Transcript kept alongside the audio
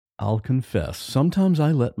I'll confess, sometimes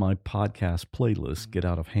I let my podcast playlist get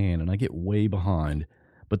out of hand and I get way behind.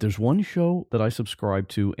 But there's one show that I subscribe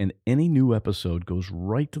to, and any new episode goes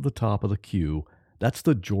right to the top of the queue. That's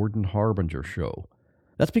the Jordan Harbinger Show.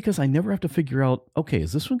 That's because I never have to figure out, okay,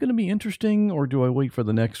 is this one going to be interesting, or do I wait for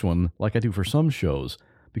the next one like I do for some shows?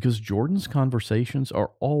 Because Jordan's conversations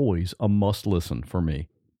are always a must-listen for me.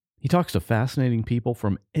 He talks to fascinating people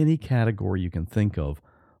from any category you can think of.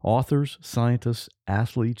 Authors, scientists,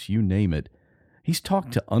 athletes, you name it. He's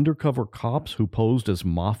talked to undercover cops who posed as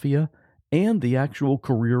mafia and the actual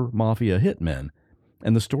career mafia hitmen.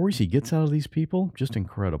 And the stories he gets out of these people, just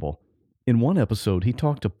incredible. In one episode, he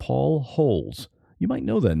talked to Paul Holes. You might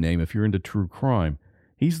know that name if you're into true crime.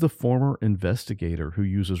 He's the former investigator who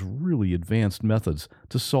uses really advanced methods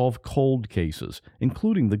to solve cold cases,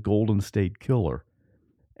 including the Golden State Killer.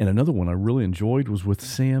 And another one I really enjoyed was with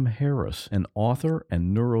Sam Harris, an author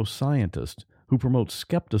and neuroscientist who promotes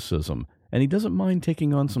skepticism, and he doesn't mind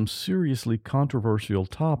taking on some seriously controversial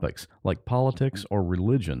topics like politics or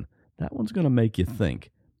religion. That one's going to make you think.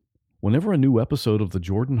 Whenever a new episode of the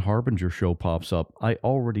Jordan Harbinger Show pops up, I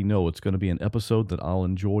already know it's going to be an episode that I'll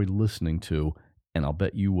enjoy listening to, and I'll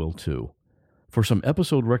bet you will too. For some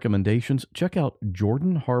episode recommendations, check out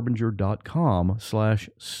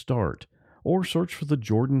jordanharbinger.com/start or search for the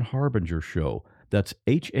Jordan Harbinger Show. That's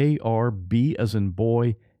HARB as in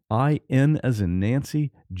boy, IN as in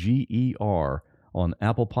Nancy, GER on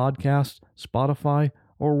Apple Podcasts, Spotify,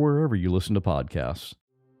 or wherever you listen to podcasts.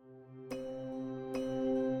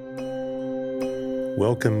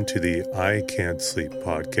 Welcome to the I Can't Sleep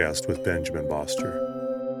podcast with Benjamin Boster.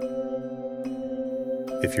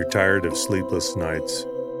 If you're tired of sleepless nights,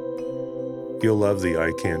 you'll love the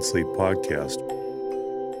I Can't Sleep podcast.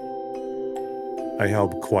 I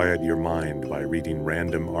help quiet your mind by reading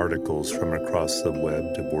random articles from across the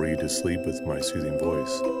web to bore you to sleep with my soothing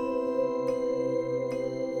voice.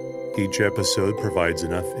 Each episode provides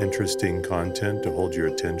enough interesting content to hold your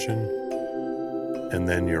attention, and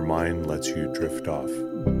then your mind lets you drift off.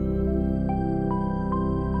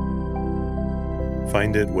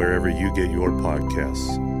 Find it wherever you get your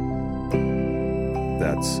podcasts.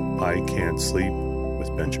 That's I Can't Sleep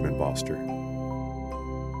with Benjamin Boster.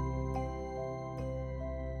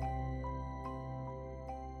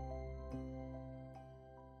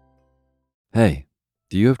 Hey,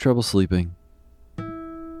 do you have trouble sleeping?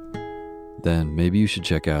 Then maybe you should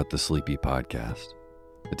check out the Sleepy Podcast.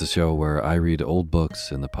 It's a show where I read old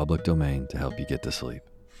books in the public domain to help you get to sleep.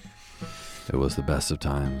 It was the best of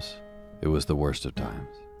times. It was the worst of times.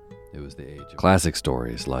 It was the age of classic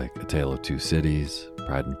stories like A Tale of Two Cities,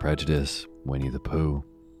 Pride and Prejudice, Winnie the Pooh.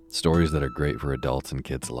 Stories that are great for adults and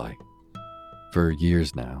kids alike. For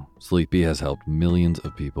years now, Sleepy has helped millions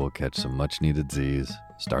of people catch some much-needed Z's,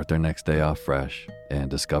 start their next day off fresh, and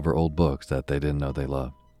discover old books that they didn't know they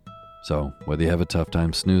loved. So, whether you have a tough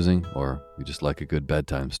time snoozing or you just like a good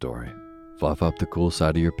bedtime story, fluff up the cool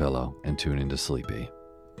side of your pillow and tune into Sleepy.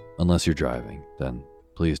 Unless you're driving, then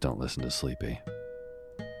please don't listen to Sleepy.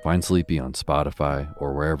 Find Sleepy on Spotify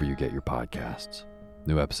or wherever you get your podcasts.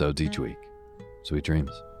 New episodes each week. Sweet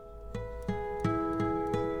dreams.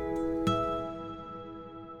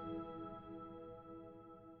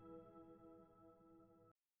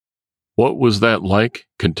 What Was That Like?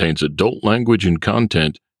 Contains adult language and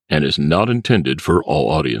content and is not intended for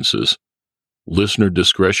all audiences. Listener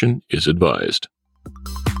discretion is advised.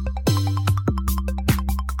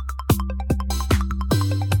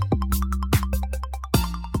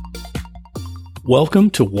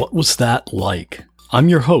 Welcome to What Was That Like? I'm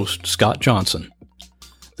your host, Scott Johnson.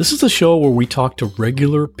 This is a show where we talk to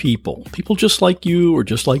regular people just like you or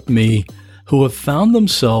just like me, who have found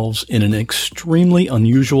themselves in an extremely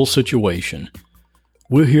unusual situation.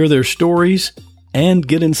 We'll hear their stories and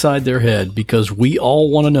get inside their head because we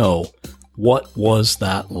all want to know, what was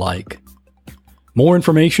that like? More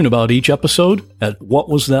information about each episode at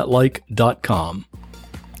whatwasthatlike.com.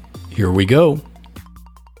 Here we go.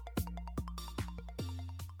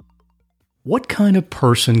 What kind of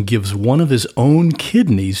person gives one of his own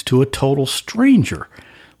kidneys to a total stranger?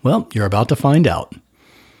 Well, you're about to find out.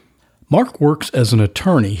 Mark works as an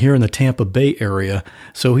attorney here in the Tampa Bay area,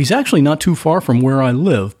 so he's actually not too far from where I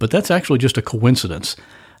live, but that's actually just a coincidence.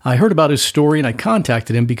 I heard about his story and I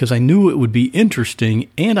contacted him because I knew it would be interesting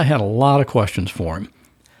and I had a lot of questions for him.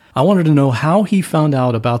 I wanted to know how he found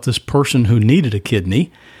out about this person who needed a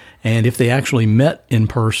kidney, and if they actually met in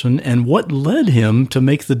person, and what led him to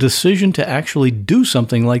make the decision to actually do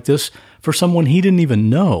something like this for someone he didn't even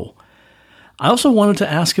know. I also wanted to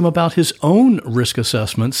ask him about his own risk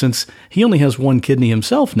assessment since he only has one kidney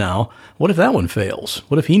himself now. What if that one fails?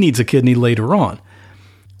 What if he needs a kidney later on?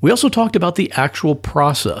 We also talked about the actual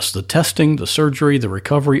process, the testing, the surgery, the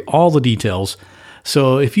recovery, all the details.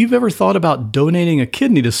 So if you've ever thought about donating a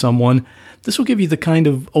kidney to someone, this will give you the kind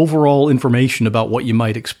of overall information about what you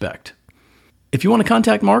might expect. If you want to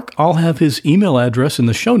contact Mark, I'll have his email address in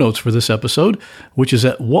the show notes for this episode, which is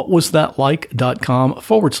at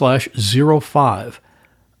whatwasthatlike.com/05.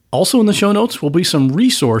 Also in the show notes will be some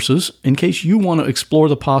resources in case you want to explore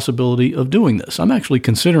the possibility of doing this. I'm actually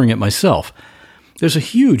considering it myself. There's a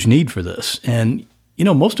huge need for this, and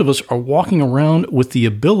most of us are walking around with the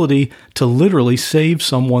ability to literally save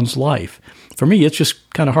someone's life. For me, it's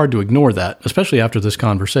just kind of hard to ignore that, especially after this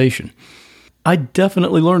conversation. I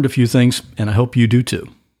definitely learned a few things, and I hope you do too.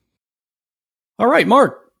 All right,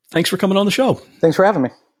 Mark, thanks for coming on the show. Thanks for having me.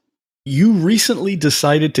 You recently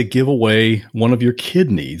decided to give away one of your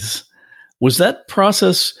kidneys. Was that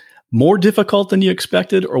process more difficult than you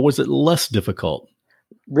expected, or was it less difficult?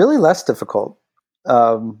 Really less difficult.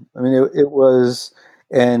 It was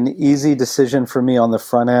an easy decision for me on the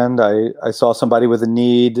front end. I saw somebody with a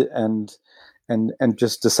need and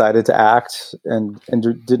just decided to act and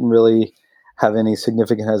didn't really have any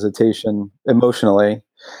significant hesitation emotionally.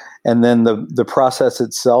 And then the process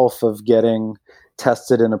itself of getting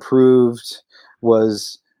tested and approved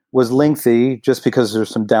was lengthy, just because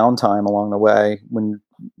there's some downtime along the way when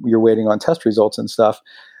you're waiting on test results and stuff.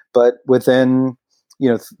 But within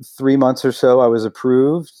 3 months or so, I was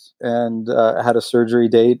approved and had a surgery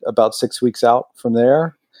date about 6 weeks out from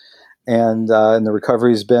there. And the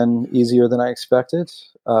recovery's been easier than I expected.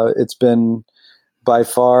 It's been by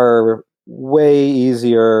far way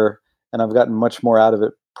easier, and I've gotten much more out of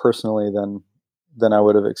it personally than I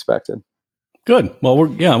would have expected. Good. Well,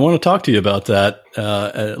 I want to talk to you about that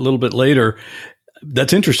a little bit later.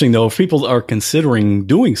 That's interesting, though. If people are considering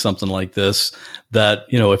doing something like this, that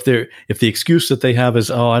if the excuse that they have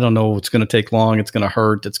is, I don't know, it's going to take long, it's going to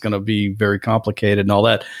hurt, it's going to be very complicated, and all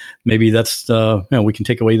that, maybe that's we can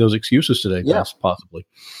take away those excuses today. Yeah. Yes, possibly.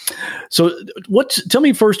 So, tell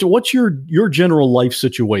me first, what's your general life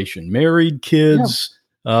situation? Married, kids,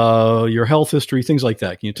 your health history, things like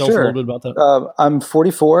that. Can you tell us a little bit about that? I'm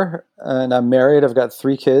 44 and I'm married. I've got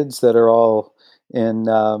 3 kids that are all in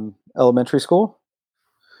elementary school.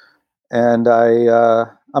 And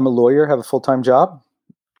I'm a lawyer, have a full-time job.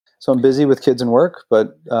 So I'm busy with kids and work,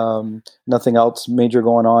 but nothing else major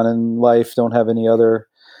going on in life. Don't have any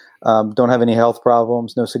health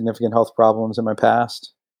problems, no significant health problems in my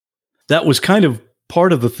past. That was kind of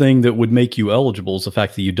part of the thing that would make you eligible, is the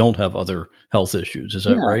fact that you don't have other health issues. Is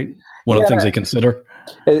that right? One of the things they consider?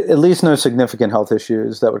 At least no significant health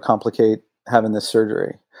issues that would complicate having this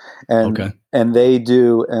surgery. And they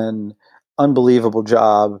do an unbelievable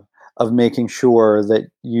job of making sure that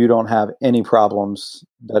you don't have any problems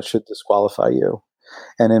that should disqualify you.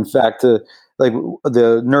 And in fact, the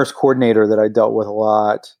nurse coordinator that I dealt with a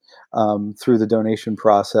lot through the donation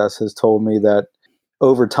process has told me that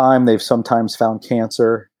over time, they've sometimes found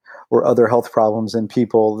cancer or other health problems in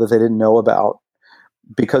people that they didn't know about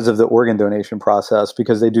because of the organ donation process,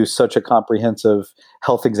 because they do such a comprehensive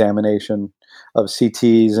health examination of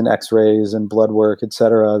CTs and X-rays and blood work, et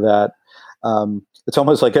cetera, that it's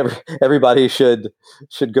almost like everybody should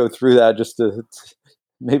go through that just to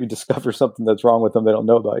maybe discover something that's wrong with them they don't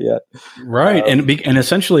know about yet. Right. And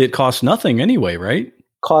essentially it costs nothing anyway, right?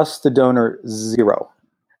 Costs the donor zero.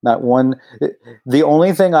 Not one. The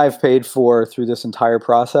only thing I've paid for through this entire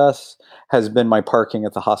process has been my parking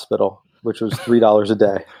at the hospital, which was $3 a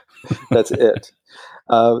day. That's it.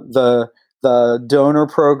 The donor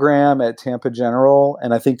program at Tampa General,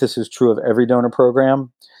 and I think this is true of every donor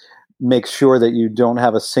program, makes sure that you don't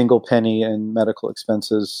have a single penny in medical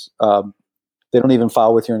expenses. They don't even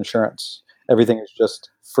file with your insurance. Everything is just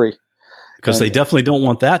free. Because they definitely don't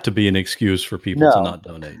want that to be an excuse for people to not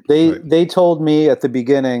donate. They told me at the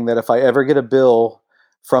beginning that if I ever get a bill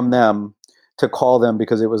from them, to call them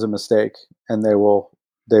because it was a mistake, and they will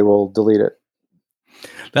delete it.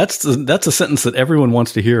 That's a sentence that everyone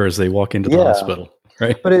wants to hear as they walk into the hospital,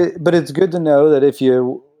 right? But it's good to know that if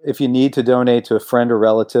you need to donate to a friend or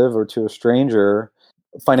relative or to a stranger,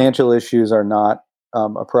 financial issues are not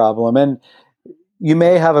a problem. And you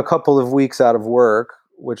may have a couple of weeks out of work,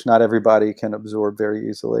 which not everybody can absorb very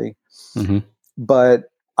easily. Mm-hmm.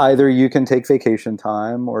 But either you can take vacation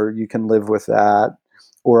time or you can live with that,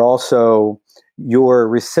 or also your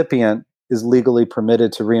recipient is legally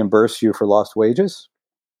permitted to reimburse you for lost wages.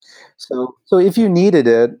 So if you needed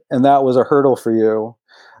it and that was a hurdle for you,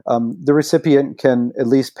 the recipient can at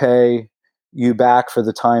least pay you back for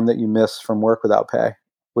the time that you miss from work without pay,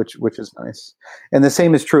 which is nice. And the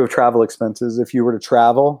same is true of travel expenses. If you were to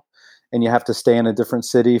travel and you have to stay in a different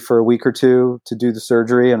city for a week or two to do the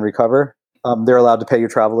surgery and recover, they're allowed to pay your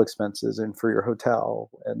travel expenses and for your hotel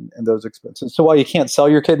and those expenses. So while you can't sell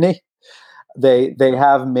your kidney, they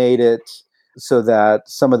have made it so that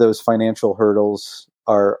some of those financial hurdles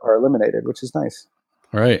are eliminated, which is nice.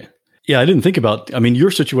 Right. Yeah, I didn't think about, I mean,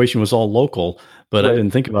 your situation was all local, but Right. I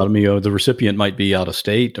didn't think about, the recipient might be out of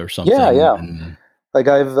state or something. Yeah. And, Like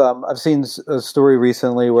I've seen a story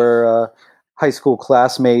recently where a high school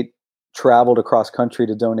classmate traveled across country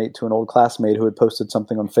to donate to an old classmate who had posted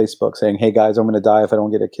something on Facebook saying, "Hey guys, I'm going to die if I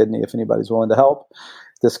don't get a kidney. If anybody's willing to help."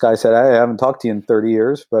 This guy said, "I haven't talked to you in 30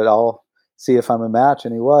 years, but I'll see if I'm a match."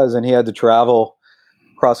 And he was, and he had to travel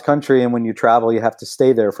cross country. And when you travel, you have to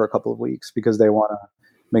stay there for a couple of weeks because they want to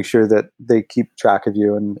make sure that they keep track of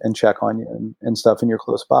you and check on you and stuff, and you're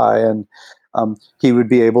close by. And he would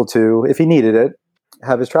be able to, if he needed it,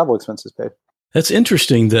 have his travel expenses paid. That's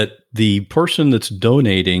interesting that the person that's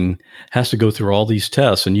donating has to go through all these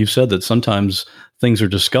tests. And you've said that sometimes things are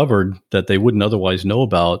discovered that they wouldn't otherwise know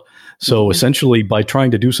about. So essentially, by trying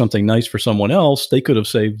to do something nice for someone else, they could have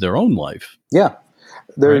saved their own life. Yeah.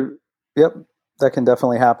 Right. Yep. That can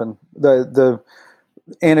definitely happen. The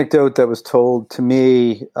anecdote that was told to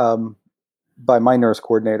me by my nurse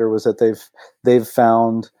coordinator was that they've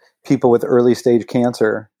found people with early stage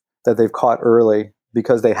cancer that they've caught early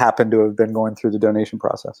because they happen to have been going through the donation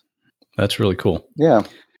process. That's really cool. Yeah.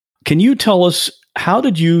 Can you tell us, how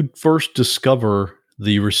did you first discover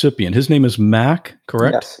the recipient? His name is Mac,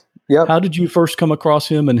 correct? Yes. Yep. How did you first come across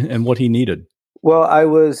him and what he needed? Well, I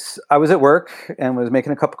was at work and was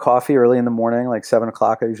making a cup of coffee early in the morning, like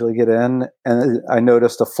 7:00. I usually get in, and I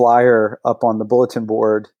noticed a flyer up on the bulletin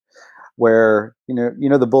board where, you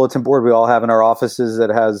know the bulletin board we all have in our offices that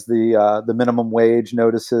has the minimum wage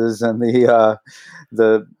notices and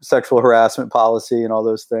the sexual harassment policy and all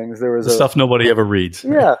those things. There was stuff nobody ever reads.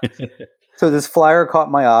 Yeah. So this flyer caught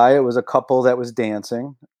my eye. It was a couple that was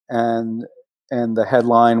dancing, and the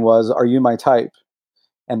headline was, "Are you my type?"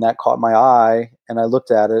 And that caught my eye, and I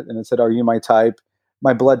looked at it, and it said, "Are you my type?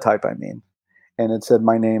 My blood type, I mean." And it said,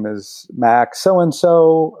 "My name is Mac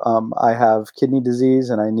so-and-so. I have kidney disease,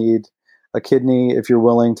 and I need a kidney. If you're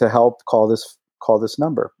willing to help, call this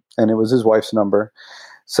number." And it was his wife's number.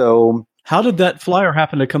 So how did that flyer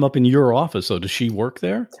happen to come up in your office? So does she work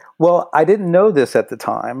there? Well, I didn't know this at the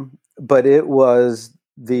time, but it was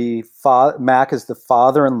Mac is the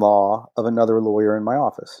father-in-law of another lawyer in my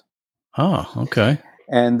office. Oh, okay.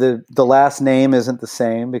 And the last name isn't the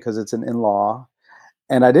same because it's an in-law.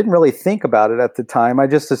 And I didn't really think about it at the time. I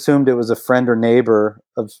just assumed it was a friend or neighbor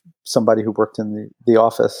of somebody who worked in the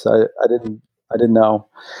office. I didn't know.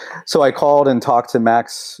 So I called and talked to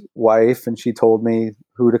Mac's wife, and she told me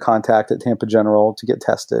who to contact at Tampa General to get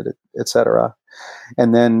tested, et cetera.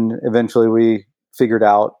 And then eventually we figured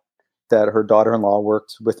out that her daughter-in-law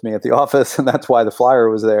worked with me at the office, and that's why the flyer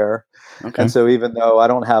was there. Okay. And so even though I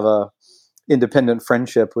don't have a independent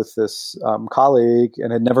friendship with this colleague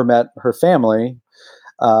and had never met her family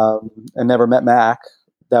and never met Mac,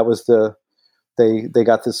 that was they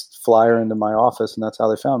got this flyer into my office, and that's how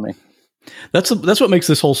they found me. That's what makes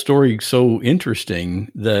this whole story so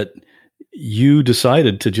interesting, that you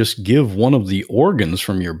decided to just give one of the organs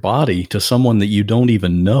from your body to someone that you don't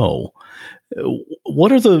even know.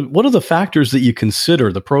 What are the factors that you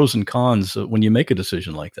consider, the pros and cons, when you make a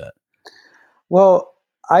decision like that? Well,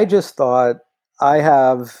 I just thought I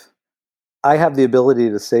have the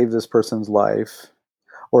ability to save this person's life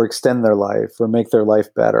or extend their life or make their life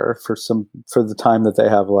better for the time that they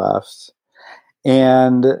have left.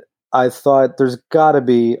 And I thought there's got to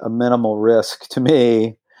be a minimal risk to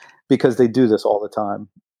me because they do this all the time.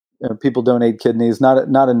 People donate kidneys.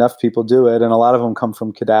 Not enough people do it, and a lot of them come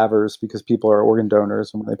from cadavers because people are organ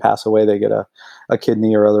donors, and when they pass away, they get a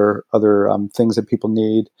kidney or other things that people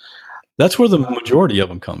need. That's where the majority of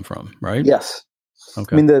them come from, right? Yes.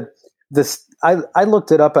 Okay. I mean, I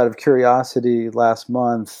looked it up out of curiosity last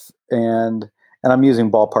month, and I'm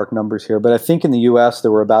using ballpark numbers here, but I think in the U.S.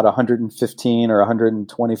 there were about 115 or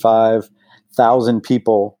 125,000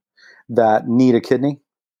 people that need a kidney.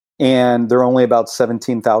 And there are only about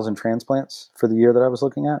 17,000 transplants for the year that I was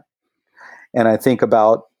looking at. And I think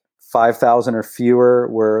about 5,000 or fewer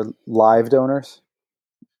were live donors.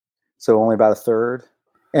 So only about a third.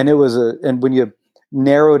 And and when you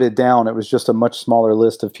narrowed it down, it was just a much smaller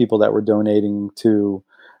list of people that were donating to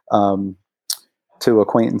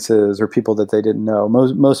acquaintances or people that they didn't know.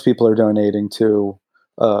 Most people are donating to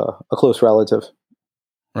a close relative.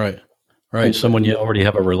 Right. Right. Someone you already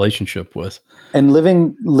have a relationship with. And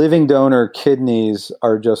living donor kidneys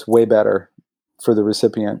are just way better for the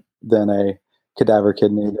recipient than a cadaver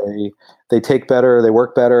kidney. They take better, they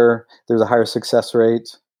work better. There's a higher success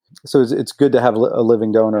rate. So it's good to have a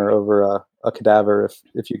living donor over a cadaver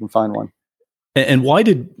if you can find one. And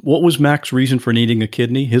what was Mac's reason for needing a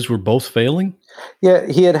kidney? His were both failing? Yeah,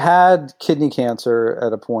 he had kidney cancer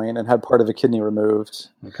at a point and had part of a kidney removed.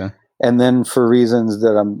 Okay. And then for reasons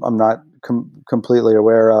that I'm not completely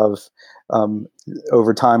aware of,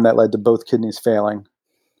 over time that led to both kidneys failing.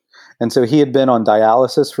 And so he had been on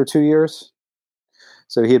dialysis for 2 years.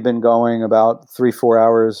 So he had been going about 3-4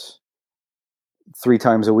 hours 3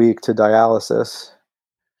 times a week to dialysis,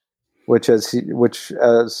 which as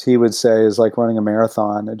he would say is like running a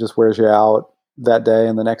marathon. It just wears you out that day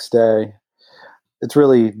and the next day. It's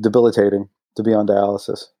really debilitating to be on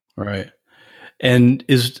dialysis. Right. And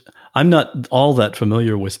I'm not all that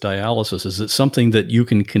familiar with dialysis. Is it something that you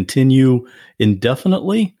can continue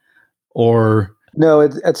indefinitely, or? No,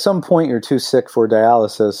 at some point you're too sick for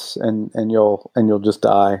dialysis and you'll just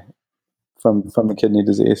die from the kidney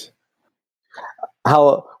disease.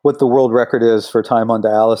 What the world record is for time on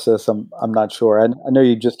dialysis, I'm not sure. I know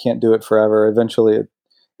you just can't do it forever. Eventually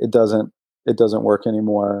it doesn't work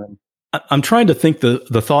anymore. I'm trying to think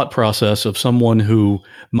the thought process of someone who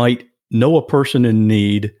might know a person in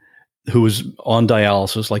need who is on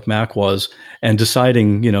dialysis like Mac was, and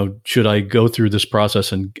deciding, should I go through this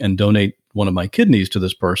process and donate one of my kidneys to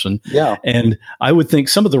this person? Yeah. And I would think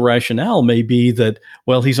some of the rationale may be that,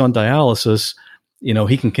 well, he's on dialysis,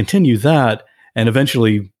 he can continue that, and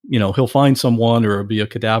eventually, he'll find someone, or it'll be a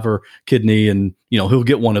cadaver kidney, and, he'll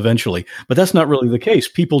get one eventually. But that's not really the case.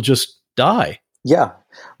 People just die. Yeah.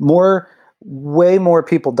 Way more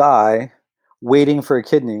people die waiting for a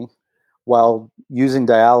kidney while using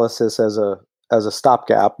dialysis as a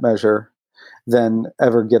stopgap measure than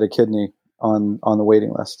ever get a kidney on the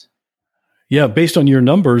waiting list. Yeah, based on your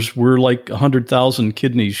numbers, we're like 100,000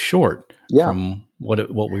 kidneys short from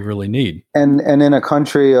what we really need. And in a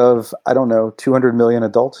country of, I don't know, 200 million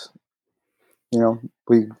adults,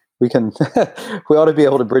 we can we ought to be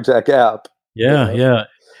able to bridge that gap. Yeah, yeah.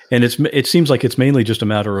 And it seems like it's mainly just a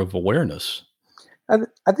matter of awareness.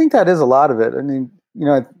 I think that is a lot of it. I mean,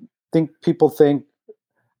 I think people think,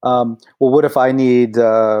 well, what if I need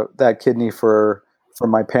that kidney for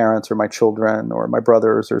my parents or my children or my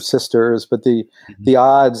brothers or sisters? But the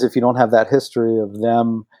odds, if you don't have that history of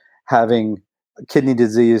them having kidney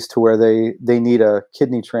disease to where they need a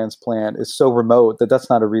kidney transplant, is so remote that that's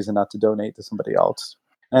not a reason not to donate to somebody else.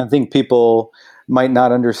 And I think people might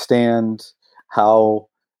not understand how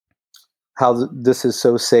this is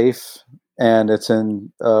so safe, and it's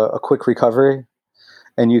in a quick recovery,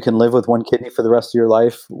 and you can live with one kidney for the rest of your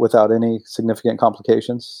life without any significant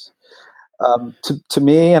complications. To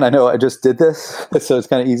me, and I know I just did this, so it's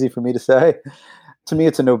kind of easy for me to say, to me,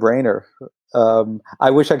 it's a no-brainer. I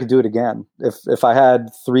wish I could do it again. If I had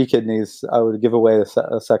 3 kidneys, I would give away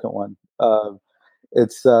a second one.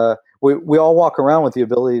 We all walk around with the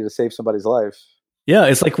ability to save somebody's life. Yeah,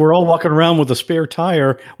 it's like we're all walking around with a spare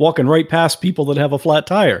tire, walking right past people that have a flat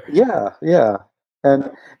tire. Yeah, yeah,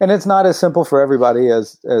 and it's not as simple for everybody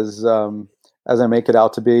as I make it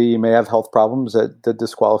out to be. You may have health problems that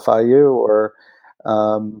disqualify you, or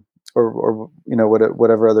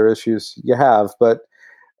whatever other issues you have. But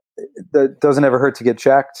that doesn't ever hurt to get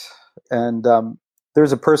checked. And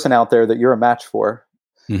there's a person out there that you're a match for,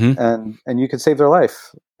 and you can save their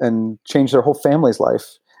life and change their whole family's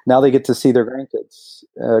life. Now they get to see their grandkids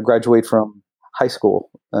graduate from high school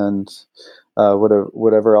and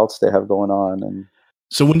whatever else they have going on. And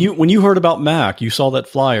so when you heard about Mac, you saw that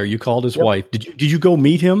flyer, you called his wife. Did you go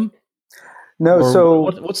meet him? No. Or so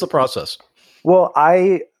what's the process? Well,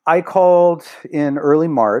 I called in early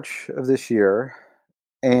March of this year,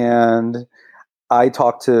 and I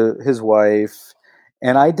talked to his wife,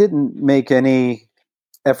 and I didn't make any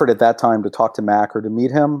effort at that time to talk to Mac or to meet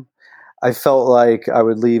him. I felt like I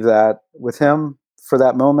would leave that with him for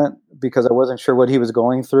that moment because I wasn't sure what he was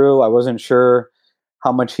going through. I wasn't sure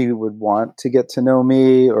how much he would want to get to know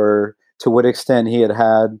me, or to what extent he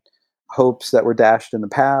had hopes that were dashed in the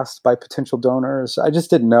past by potential donors. I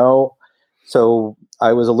just didn't know. So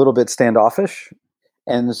I was a little bit standoffish.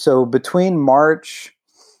 And so between March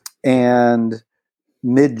and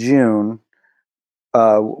mid-June,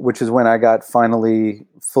 which is when I got finally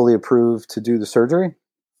fully approved to do the surgery,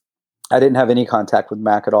 I didn't have any contact with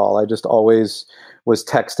Mac at all. I just always was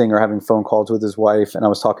texting or having phone calls with his wife, and I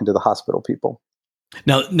was talking to the hospital people.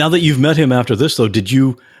 Now that you've met him after this, though, did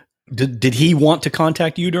he want to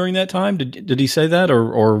contact you during that time? Did he say that,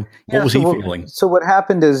 or what was he feeling? So what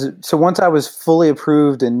happened is, once I was fully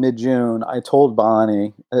approved in mid-June, I told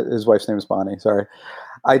Bonnie, his wife's name is Bonnie, sorry.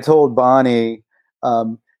 I told Bonnie,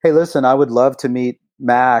 hey, listen, I would love to meet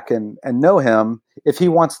Mac and know him if he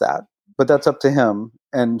wants that, but that's up to him.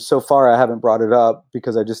 And so far I haven't brought it up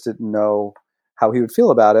because I just didn't know how he would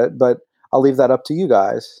feel about it, but I'll leave that up to you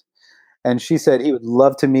guys. And she said he would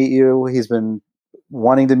love to meet you. He's been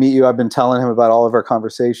wanting to meet you. I've been telling him about all of our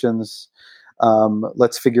conversations.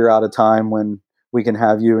 Let's figure out a time when we can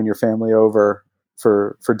have you and your family over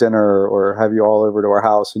for dinner, or have you all over to our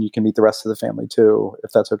house, and you can meet the rest of the family too,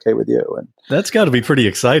 if that's okay with you. And that's got to be pretty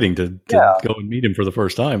exciting to go and meet him for the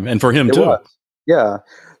first time, and for him too. Was. Yeah.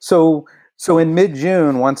 So in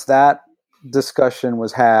mid-June, once that discussion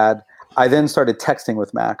was had, I then started texting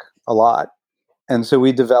with Mac a lot. And so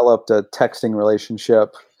we developed a texting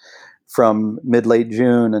relationship from mid-late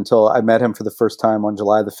June until I met him for the first time on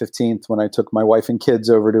July the 15th, when I took my wife and kids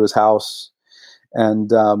over to his house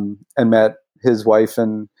and met his wife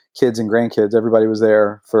and kids and grandkids. Everybody was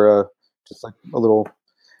there for just like a little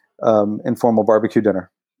informal barbecue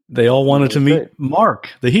dinner. They all wanted to meet great. Mark,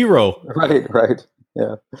 the hero. Right.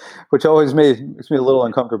 Yeah. Which always makes me a little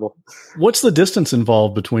uncomfortable. What's the distance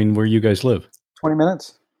involved between where you guys live? 20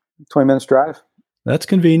 minutes. 20 minutes drive. That's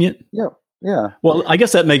convenient. Yeah. Well, I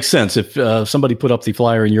guess that makes sense. If somebody put up the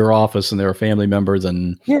flyer in your office and they're a family member,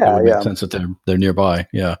 then it would make sense that they're nearby.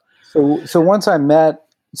 Yeah. So once I met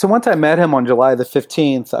him on July the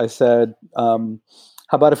 15th, I said, how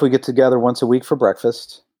about if we get together once a week for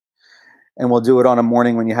breakfast, and we'll do it on a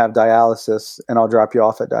morning when you have dialysis, and I'll drop you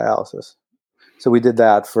off at dialysis. So we did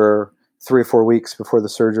that for 3 or 4 weeks before the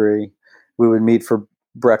surgery. We would meet for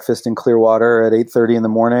breakfast in Clearwater at 8:30 in the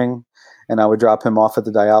morning, and I would drop him off at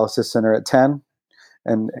the dialysis center at 10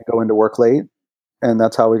 and go into work late. And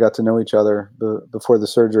that's how we got to know each other before the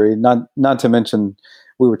surgery. Not to mention,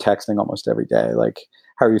 we were texting almost every day. Like,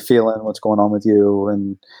 how are you feeling? What's going on with you?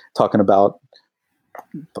 And talking about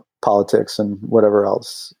politics and whatever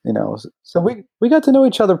else, So we got to know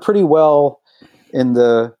each other pretty well in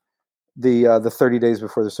the 30 days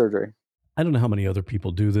before the surgery. I don't know how many other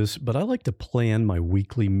people do this, but I like to plan my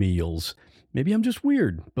weekly meals. Maybe I'm just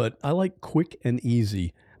weird, but I like quick and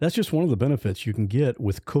easy. That's just one of the benefits you can get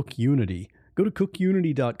with Cook Unity. Go to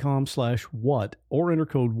cookunity.com/what or enter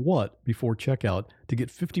code WHAT before checkout to get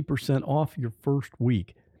 50% off your first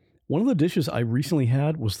week. One of the dishes I recently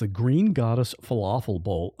had was the Green Goddess Falafel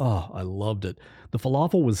Bowl. Oh, I loved it. The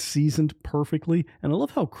falafel was seasoned perfectly, and I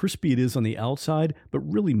love how crispy it is on the outside, but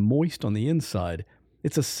really moist on the inside.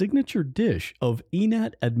 It's a signature dish of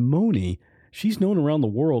Einat Admoni. She's known around the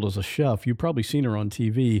world as a chef. You've probably seen her on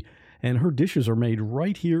TV, and her dishes are made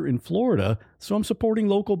right here in Florida, so I'm supporting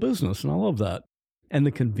local business, and I love that. And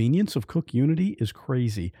the convenience of Cook Unity is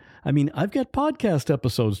crazy. I mean, I've got podcast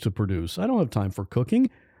episodes to produce. I don't have time for cooking.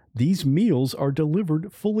 These meals are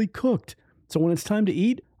delivered fully cooked. So when it's time to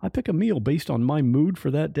eat, I pick a meal based on my mood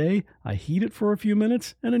for that day. I heat it for a few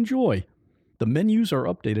minutes and enjoy. The menus are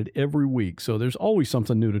updated every week, so there's always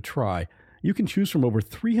something new to try. You can choose from over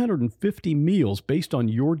 350 meals based on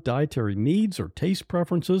your dietary needs or taste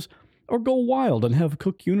preferences, or go wild and have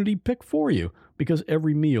Cook Unity pick for you, because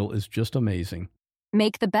every meal is just amazing.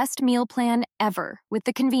 Make the best meal plan ever with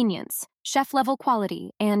the convenience, chef-level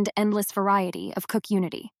quality, and endless variety of Cook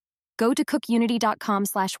Unity. Go to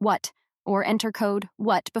cookunity.com/what or enter code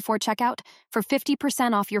WHAT before checkout for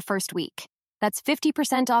 50% off your first week. That's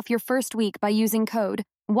 50% off your first week by using code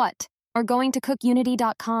WHAT or going to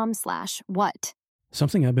cookunity.com/what.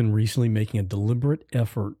 Something I've been recently making a deliberate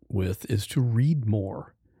effort with is to read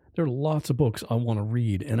more. There are lots of books I want to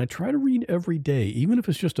read, and I try to read every day, even if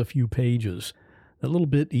it's just a few pages. That little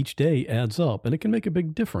bit each day adds up, and it can make a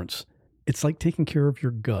big difference. It's like taking care of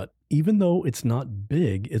your gut. Even though it's not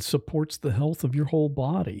big, it supports the health of your whole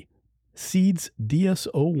body. Seed's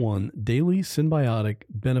DS-01 Daily Synbiotic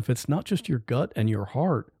benefits not just your gut and your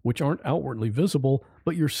heart, which aren't outwardly visible,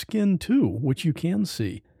 but your skin too, which you can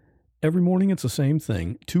see. Every morning it's the same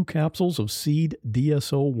thing, 2 capsules of Seed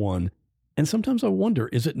DS-01. And sometimes I wonder,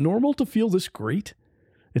 is it normal to feel this great?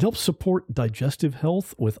 It helps support digestive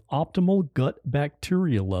health with optimal gut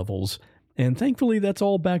bacteria levels. And thankfully, that's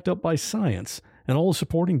all backed up by science, and all the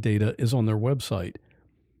supporting data is on their website.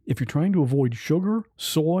 If you're trying to avoid sugar,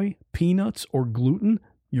 soy, peanuts, or gluten,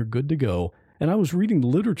 you're good to go. And I was reading the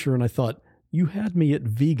literature and I thought, you had me at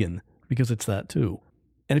vegan, because it's that too.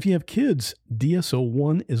 And if you have kids,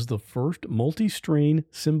 DS-01 is the first multi-strain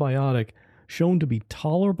symbiotic shown to be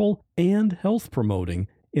tolerable and health-promoting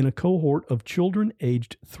in a cohort of children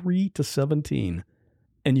aged 3 to 17.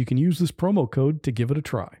 And you can use this promo code to give it a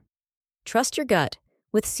try. Trust your gut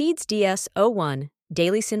with Seed's DS-01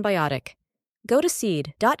 Daily Synbiotic. Go to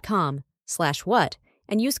seed.com/what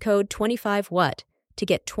and use code 25what to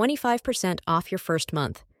get 25% off your first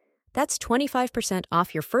month. That's 25%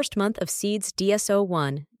 off your first month of Seed's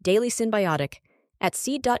DSO1 Daily Symbiotic at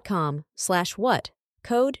seed.com/what,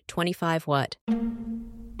 code 25what.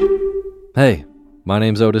 Hey, my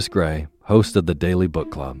name's Otis Gray, host of the Daily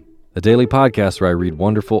Book Club, a daily podcast where I read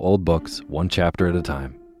wonderful old books one chapter at a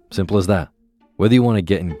time. Simple as that. Whether you want to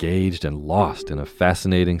get engaged and lost in a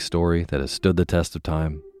fascinating story that has stood the test of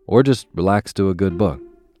time, or just relax to a good book,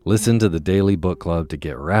 listen to the Daily Book Club to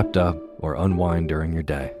get wrapped up or unwind during your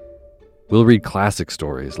day. We'll read classic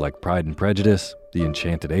stories like Pride and Prejudice, The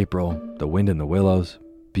Enchanted April, The Wind in the Willows,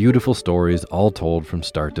 beautiful stories all told from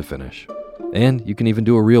start to finish. And you can even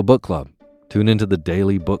do a real book club. Tune into the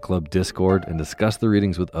Daily Book Club Discord and discuss the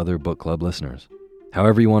readings with other book club listeners.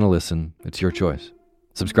 However you want to listen, it's your choice.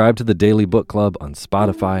 Subscribe to the Daily Book Club on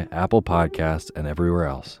Spotify, Apple Podcasts, and everywhere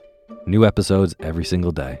else. New episodes every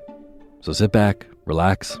single day. So sit back,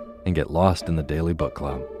 relax, and get lost in the Daily Book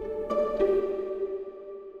Club.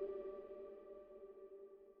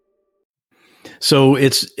 So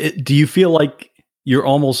do you feel like you're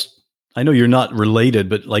almost, I know you're not related,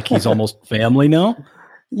 but like he's almost family now?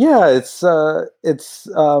 Yeah, it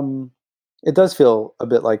does feel a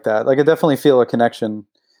bit like that. Like I definitely feel a connection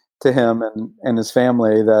to him and his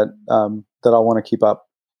family that I want to keep up.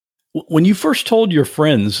 When you first told your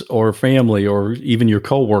friends or family or even your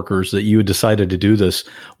coworkers that you had decided to do this,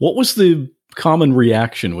 what was the common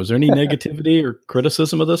reaction? Was there any negativity or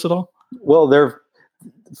criticism of this at all? Well,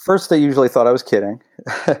 first they usually thought I was kidding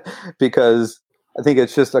because I think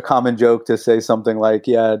it's just a common joke to say something like,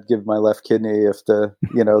 yeah, I'd give my left kidney if the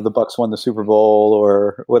Bucs won the Super Bowl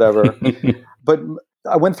or whatever. But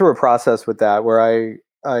I went through a process with that where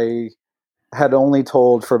I had only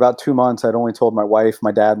told, for about 2 months, I'd only told my wife,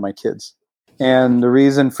 my dad, my kids. And the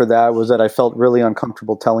reason for that was that I felt really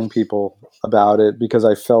uncomfortable telling people about it because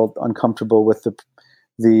I felt uncomfortable with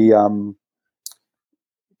the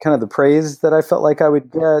kind of the praise that I felt like I would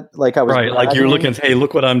get. Like I was right, like you're looking, hey,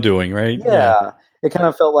 look what I'm doing, right? Yeah. It kind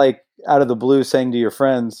of felt like out of the blue saying to your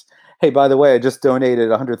friends, hey, by the way, I just donated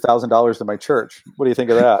 $100,000 to my church. What do you think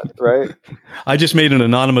of that? Right? I just made an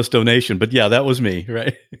anonymous donation, but yeah, that was me,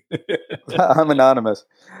 right? I'm anonymous.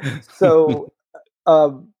 So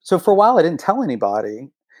for a while, I didn't tell anybody.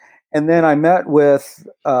 And then I met with,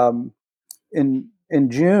 in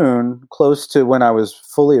June, close to when I was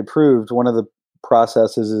fully approved, one of the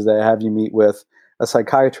processes is they have you meet with a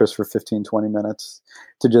psychiatrist for 15, 20 minutes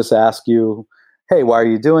to just ask you, hey, why are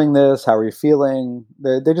you doing this? How are you feeling?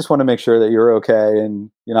 They just want to make sure that you're okay and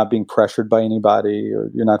you're not being pressured by anybody or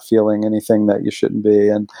you're not feeling anything that you shouldn't be.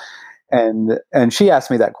 And she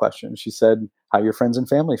asked me that question. She said, how your friends and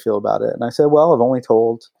family feel about it? And I said, well, I've only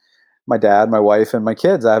told my dad, my wife, and my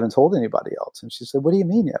kids. I haven't told anybody else. And she said, what do you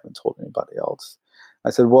mean you haven't told anybody else? I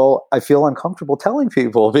said, well, I feel uncomfortable telling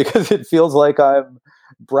people because it feels like I'm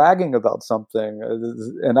bragging about something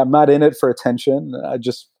and I'm not in it for attention.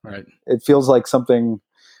 It feels like something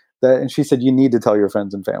that, and she said, you need to tell your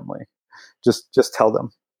friends and family. Just tell them.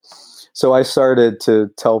 So I started to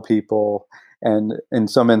tell people and in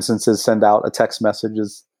some instances send out a text message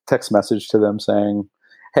to them saying,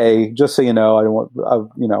 hey, just so you know, I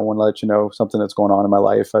want to let you know something that's going on in my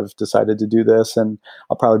life. I've decided to do this and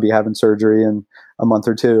I'll probably be having surgery in a month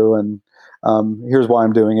or two. And here's why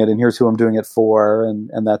I'm doing it. And here's who I'm doing it for and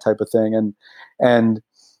that type of thing. And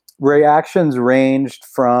reactions ranged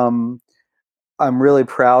from, I'm really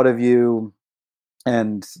proud of you.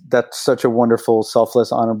 And that's such a wonderful,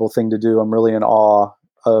 selfless, honorable thing to do. I'm really in awe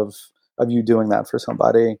of you doing that for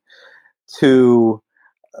somebody, to,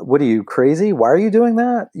 what are you, crazy? Why are you doing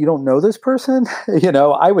that? You don't know this person?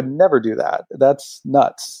 I would never do that. That's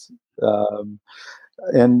nuts.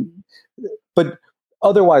 But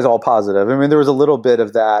otherwise all positive. I mean, there was a little bit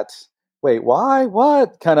of that, wait, why?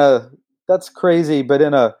 What? Kind of, that's crazy, but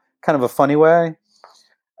in a kind of a funny way.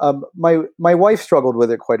 My wife struggled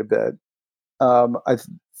with it quite a bit. I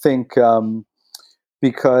think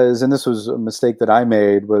because, and this was a mistake that I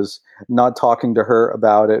made, was not talking to her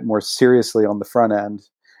about it more seriously on the front end.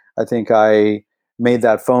 I think I made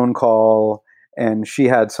that phone call and she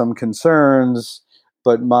had some concerns,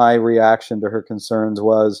 but my reaction to her concerns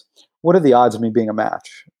was, what are the odds of me being a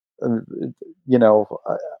match? What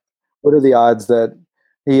are the odds that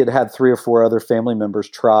he had 3 or 4 other family members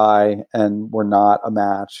try and were not a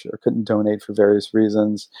match or couldn't donate for various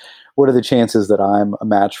reasons? What are the chances that I'm a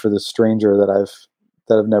match for this stranger that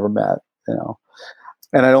I've never met?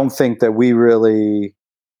 And I don't think that we really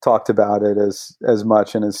talked about it as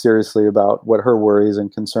much and as seriously about what her worries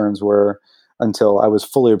and concerns were until I was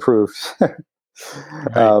fully approved.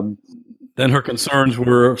 Right. Then her concerns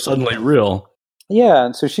were suddenly real. Yeah.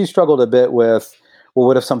 And so she struggled a bit with, well,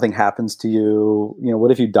 what if something happens to you?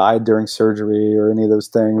 What if you died during surgery or any of those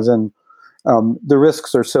things? And the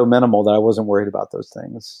risks are so minimal that I wasn't worried about those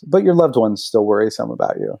things. But your loved ones still worry some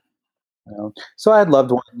about you. So I had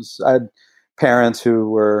loved ones. I had parents who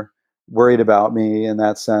were worried about me in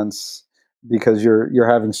that sense because you're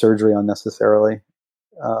having surgery unnecessarily.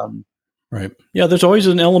 Right. Yeah. There's always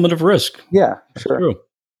an element of risk. Yeah, sure. True.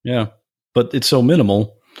 Yeah. But it's so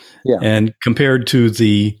minimal. Yeah. And compared to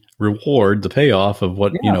the reward, the payoff of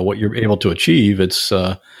what, what you're able to achieve, it's,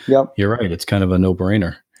 you're right. It's kind of a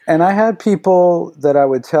no-brainer. And I had people that I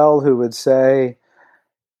would tell who would say,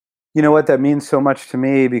 you know what, that means so much to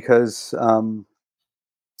me because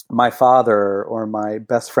my father or my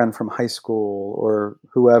best friend from high school or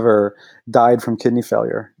whoever died from kidney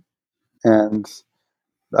failure. And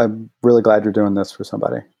I'm really glad you're doing this for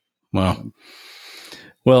somebody. Wow.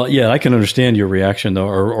 Well, yeah, I can understand your reaction though,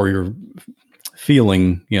 or your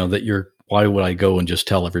feeling, that why would I go and just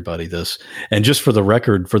tell everybody this? And just for the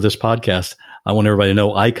record, for this podcast, I want everybody to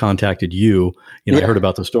know I contacted you. I heard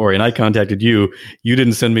about the story and I contacted you. You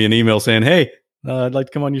didn't send me an email saying, hey, I'd like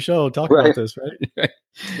to come on your show, talk about this, right?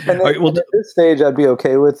 And at this stage, I'd be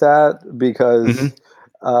okay with that because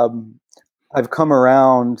I've come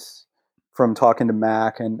around from talking to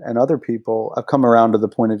Mac and other people. I've come around to the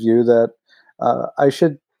point of view that I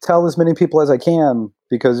should tell as many people as I can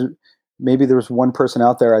because maybe there's one person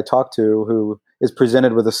out there I talk to who is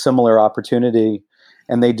presented with a similar opportunity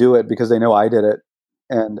and they do it because they know I did it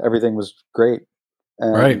and everything was great.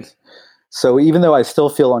 And right. So even though I still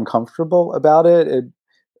feel uncomfortable about it,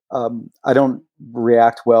 I don't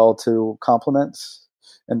react well to compliments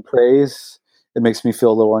and praise. It makes me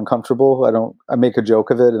feel a little uncomfortable. I make a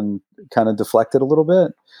joke of it and kind of deflect it a little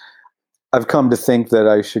bit. I've come to think that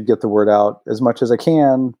I should get the word out as much as I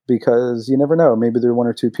can because you never know. Maybe there are one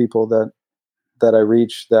or two people that I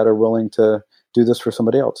reach that are willing to do this for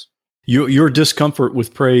somebody else. Your discomfort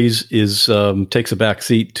with praise takes a back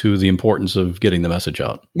seat to the importance of getting the message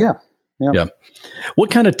out. Yeah. What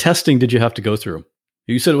kind of testing did you have to go through?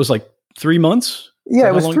 You said it was like 3 months? Yeah,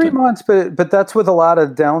 it was 3 months, but that's with a lot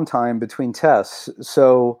of downtime between tests.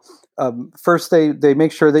 So first they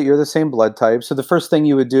make sure that you're the same blood type. So the first thing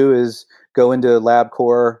you would do is go into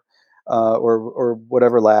LabCorp or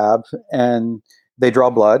whatever lab, and they draw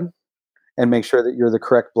blood and make sure that you're the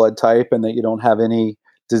correct blood type and that you don't have any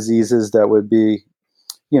diseases that would be,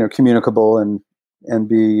 communicable and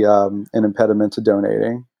be an impediment to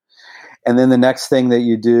donating. And then the next thing that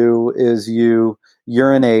you do is you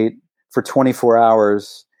urinate for 24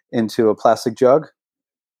 hours into a plastic jug.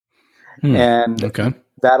 And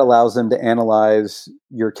that allows them to analyze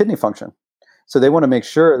your kidney function. So they want to make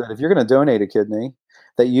sure that if you're going to donate a kidney,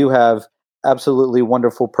 that you have absolutely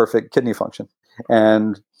wonderful, perfect kidney function.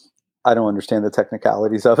 And I don't understand the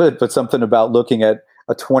technicalities of it, but something about looking at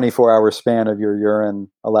a 24-hour span of your urine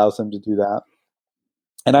allows them to do that.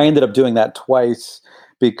 And I ended up doing that twice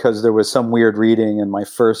because there was some weird reading in my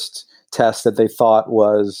first test that they thought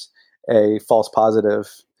was a false positive.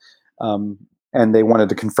 And they wanted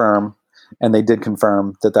to confirm, and they did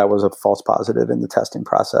confirm that that was a false positive in the testing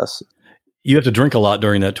process. You have to drink a lot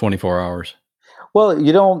during that 24 hours. Well,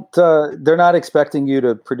 you don't, they're not expecting you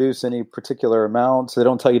to produce any particular amounts. They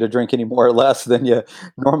don't tell you to drink any more or less than you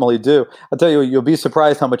normally do. I'll tell you, you'll be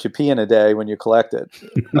surprised how much you pee in a day when you collect it.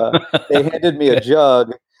 They handed me a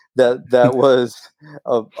jug that was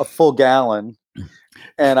a full gallon,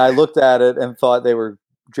 and I looked at it and thought they were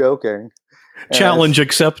joking. Challenge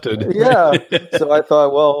accepted. Yeah. So I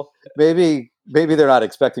thought, well, maybe they're not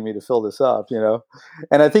expecting me to fill this up,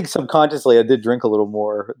 And I think subconsciously I did drink a little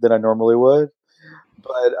more than I normally would.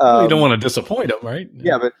 But you don't want to disappoint them, right?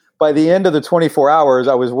 Yeah, but by the end of the 24 hours,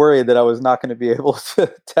 I was worried that I was not going to be able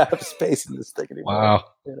to have space in this thing anymore.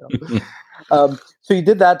 Wow. So you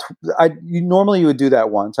did that. Normally you would do that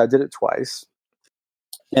once. I did it twice.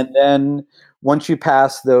 And then once you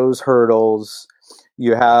pass those hurdles,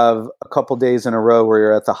 you have a couple days in a row where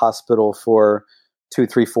you're at the hospital for 2,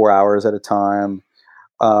 3, 4 hours at a time,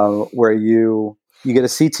 where you get a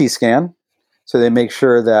CT scan. So they make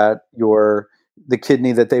sure that the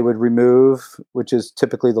kidney that they would remove, which is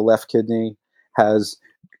typically the left kidney, has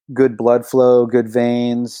good blood flow, good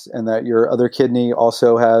veins, and that your other kidney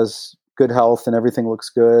also has good health and everything looks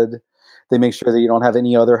good. They make sure that you don't have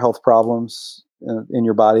any other health problems in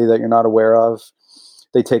your body that you're not aware of.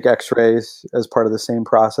 They take x-rays as part of the same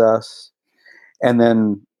process. And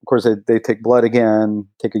then, of course, they take blood again,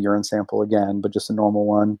 take a urine sample again, but just a normal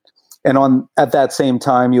one. And at that same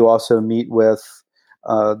time, you also meet with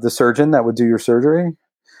the surgeon that would do your surgery,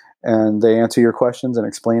 and they answer your questions and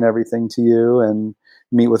explain everything to you, and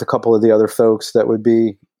meet with a couple of the other folks that would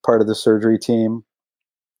be part of the surgery team.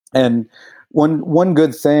 And one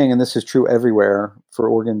good thing, and this is true everywhere for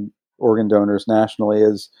organ donors nationally,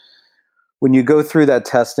 is when you go through that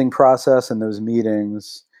testing process and those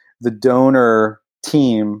meetings, the donor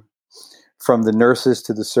team, from the nurses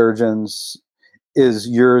to the surgeons, is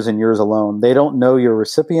yours and yours alone. They don't know your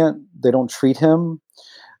recipient. They don't treat him.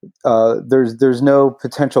 There's no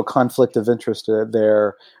potential conflict of interest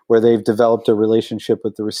there, where they've developed a relationship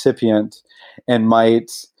with the recipient and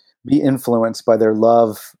might be influenced by their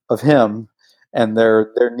love of him and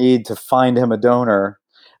their need to find him a donor.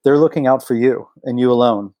 They're looking out for you and you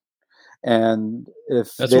alone. And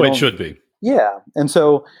if that's the way it should be. Yeah. And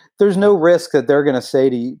so there's no risk that they're going to say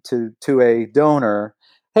to a donor,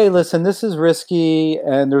 hey, listen, this is risky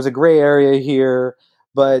and there's a gray area here,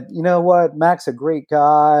 but you know what? Mac's a great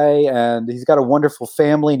guy and he's got a wonderful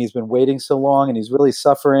family and he's been waiting so long and he's really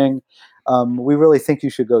suffering. We really think you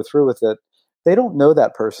should go through with it. They don't know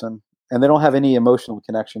that person and they don't have any emotional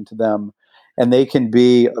connection to them, and they can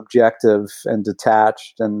be objective and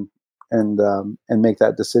detached and make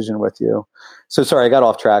that decision with you. So sorry, I got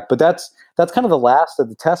off track, but that's kind of the last of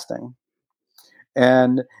the testing.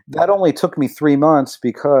 And that only took me 3 months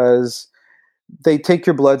because they take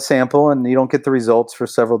your blood sample and you don't get the results for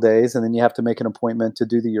several days. And then you have to make an appointment to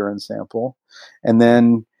do the urine sample. And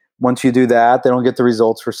then once you do that, they don't get the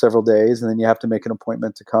results for several days. And then you have to make an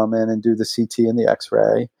appointment to come in and do the CT and the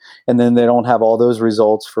X-ray. And then they don't have all those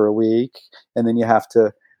results for a week. And then you have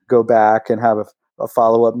to go back and have a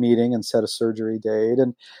follow-up meeting and set a surgery date.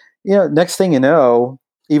 And, next thing you know,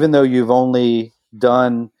 even though you've only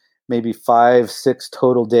done maybe 5-6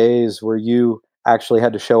 total days where you actually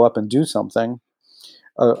had to show up and do something,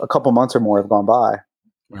 a couple months or more have gone by.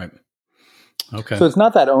 Right. Okay. So it's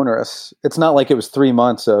not that onerous. It's not like it was 3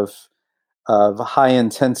 months of high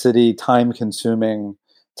intensity, time consuming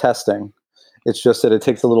testing. It's just that it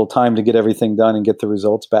takes a little time to get everything done and get the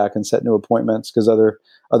results back and set new appointments because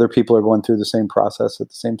other people are going through the same process at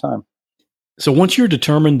the same time. So once you're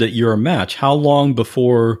determined that you're a match, how long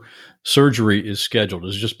before surgery is scheduled?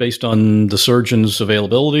 Is it just based on the surgeon's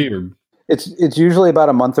availability, or? It's usually about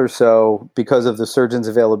a month or so because of the surgeon's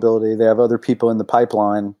availability. They have other people in the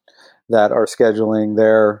pipeline that are scheduling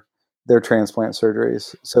their transplant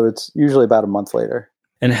surgeries. So it's usually about a month later.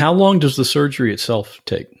 And how long does the surgery itself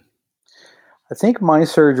take? I think my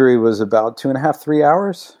surgery was about 2.5, 3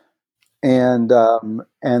 hours. And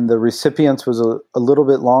the recipients was a little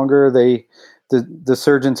bit longer. The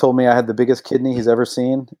surgeon told me I had the biggest kidney he's ever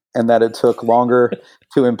seen, and that it took longer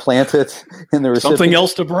to implant it in the recipient. Something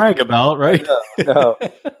else to brag about, right? No.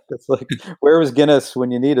 It's like, where was Guinness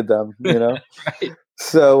when you needed them? Right.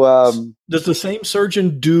 So does the same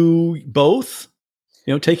surgeon do both?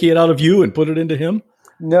 Taking it out of you and put it into him?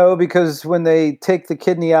 No, because when they take the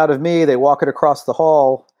kidney out of me, they walk it across the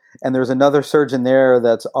hall. And there's another surgeon there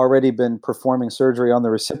that's already been performing surgery on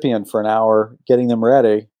the recipient for an hour, getting them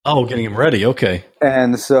ready. Oh, getting them ready. Okay.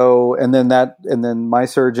 And then my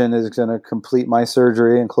surgeon is going to complete my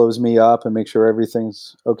surgery and close me up and make sure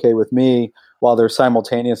everything's okay with me while they're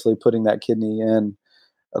simultaneously putting that kidney in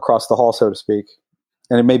across the hall, so to speak.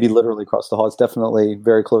 And it may be literally across the hall. It's definitely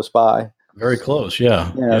very close by. Very close.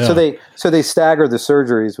 Yeah. So they stagger the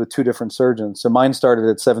surgeries with two different surgeons. So mine started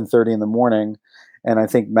at 7:30 in the morning. And I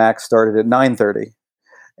think Max started at 9:30,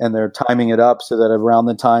 and they're timing it up so that around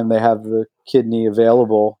the time they have the kidney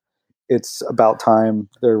available, it's about time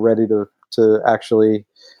they're ready to actually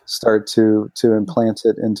start to implant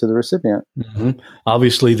it into the recipient. Mm-hmm.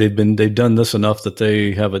 Obviously, they've done this enough that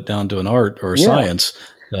they have it down to an art or a science.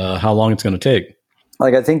 How long it's going to take?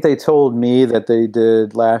 Like I think they told me that they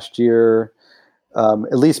did last year,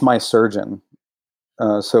 at least my surgeon.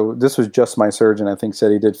 So this was just my surgeon. I think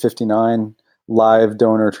said he did 59 live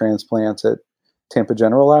donor transplants at Tampa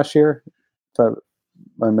General last year, if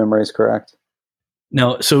my memory is correct.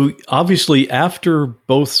 Now, so obviously after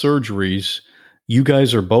both surgeries, you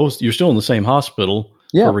guys you're still in the same hospital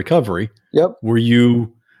for recovery. Yep. Were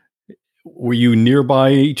you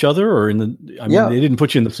nearby each other, or they didn't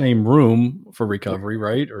put you in the same room for recovery,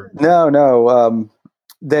 right? Or No.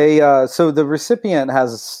 So the recipient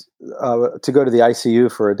has to go to the ICU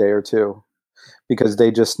for a day or two, because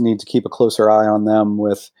they just need to keep a closer eye on them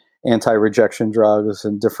with anti-rejection drugs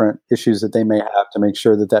and different issues that they may have to make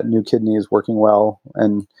sure that new kidney is working well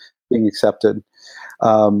and being accepted.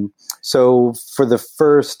 So for the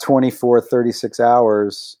first 24, 36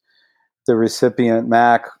 hours, the recipient,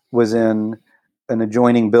 Mac, was in an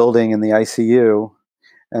adjoining building in the ICU,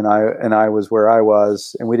 and I was where I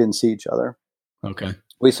was, and we didn't see each other. Okay.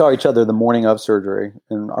 We saw each other the morning of surgery,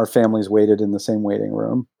 and our families waited in the same waiting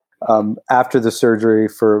room. after the surgery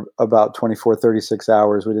for about 24, 36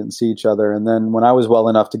 hours. We didn't see each other. And then when I was well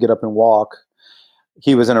enough to get up and walk,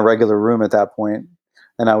 he was in a regular room at that point,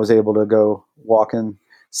 and I was able to go walk and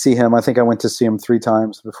see him. I think I went to see him 3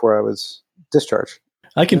 times before I was discharged.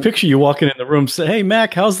 I can picture you walking in the room, say, "Hey,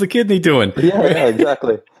 Mac, how's the kidney doing?" Yeah,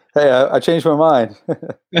 exactly. Hey, I changed my mind.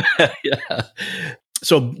 Yeah.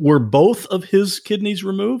 So were both of his kidneys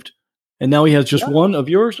removed? And now he has just one of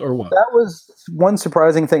yours, or what? That was one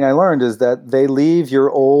surprising thing I learned, is that they leave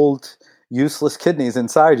your old useless kidneys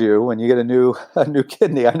inside you when you get a new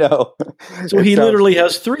kidney. I know. So he literally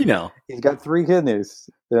has 3 now. He's got 3 kidneys.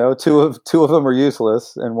 You know, two of them are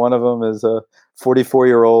useless, and one of them is a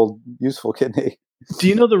 44-year-old useful kidney. Do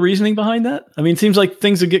you know the reasoning behind that? I mean, it seems like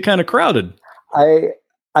things would get kind of crowded. I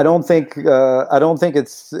don't think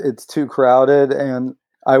it's too crowded, and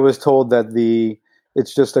I was told that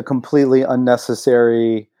it's just a completely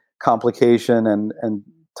unnecessary complication and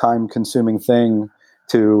time-consuming thing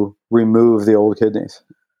to remove the old kidneys.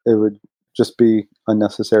 It would just be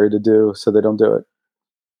unnecessary to do, so they don't do it.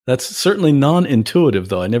 That's certainly non-intuitive,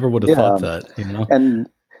 though. I never would have thought that. You know,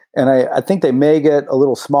 and I think they may get a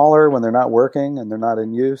little smaller when they're not working and they're not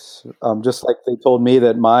in use. Just like they told me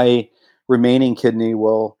that my remaining kidney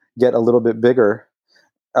will get a little bit bigger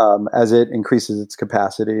as it increases its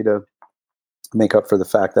capacity to make up for the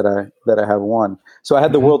fact that I have one. So I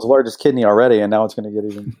had the world's largest kidney already, and now it's going to get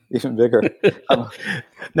even bigger.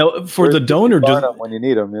 Now, for the donor, when you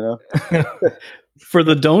need them, you know. For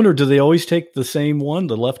the donor, do they always take the same one,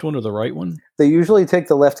 the left one or the right one? They usually take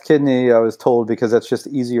the left kidney, I was told, because that's just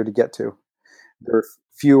easier to get to. There are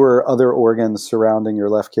fewer other organs surrounding your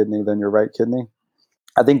left kidney than your right kidney.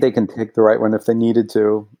 I think they can take the right one if they needed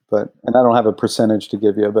to, and I don't have a percentage to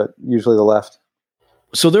give you, but usually the left.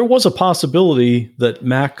 So there was a possibility that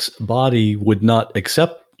Mac's body would not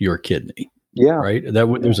accept your kidney. Yeah. Right?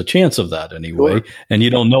 There's a chance of that anyway, sure. And you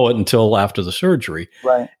don't know it until after the surgery.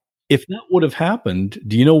 Right. If that would have happened,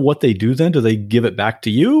 do you know what they do then? Do they give it back to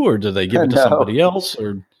you, or do they give it to somebody else?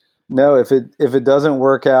 Or no, if it doesn't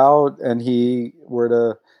work out and he were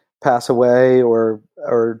to pass away or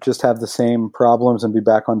just have the same problems and be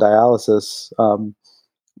back on dialysis,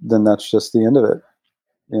 then that's just the end of it.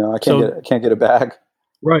 You know, I can't get it back.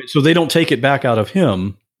 Right. So they don't take it back out of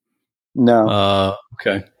him. No.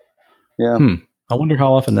 Okay. Yeah. I wonder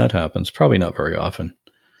how often that happens. Probably not very often.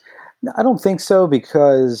 I don't think so,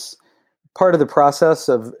 because part of the process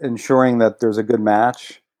of ensuring that there's a good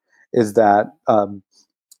match is that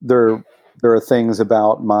there are things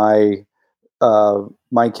about my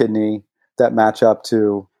kidney that match up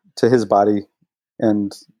to his body,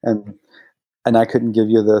 and I couldn't give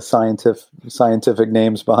you the scientific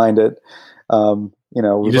names behind it. You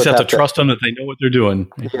know, you just have to trust them that they know what they're doing.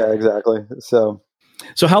 Yeah, exactly. So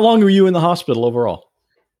how long were you in the hospital overall?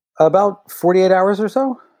 About 48 hours or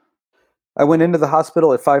so. I went into the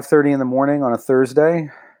hospital at 5:30 in the morning on a Thursday,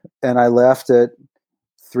 and I left at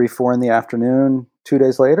 3-4 in the afternoon 2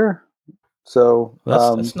 days later. So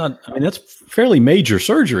that's not. I mean, that's fairly major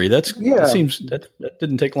surgery. That seems that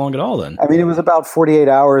didn't take long at all. Then I mean, it was about 48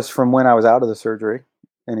 hours from when I was out of the surgery.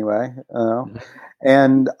 Anyway,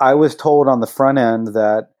 and I was told on the front end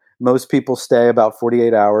that most people stay about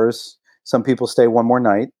 48 hours. Some people stay one more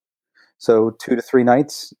night. So 2 to 3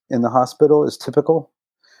 nights in the hospital is typical.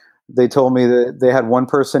 They told me that they had one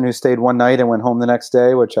person who stayed one night and went home the next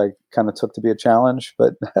day, which I kind of took to be a challenge,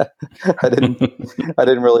 but I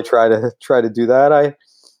didn't really try to do that.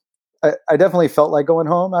 I definitely felt like going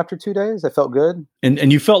home after 2 days. I felt good.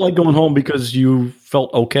 And you felt like going home because you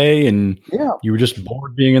felt okay, and you were just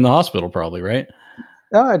bored being in the hospital, probably, right?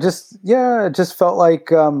 No, it just felt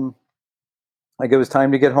like it was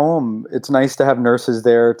time to get home. It's nice to have nurses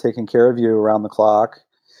there taking care of you around the clock.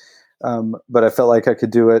 But I felt like I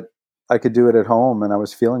could do it at home, and I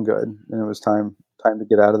was feeling good, and it was time to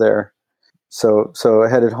get out of there. So I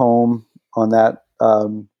headed home on that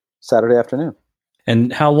Saturday afternoon.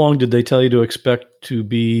 And how long did they tell you to expect to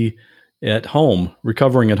be at home,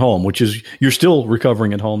 recovering at home, which is you're still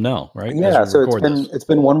recovering at home now, right? Yeah. So it's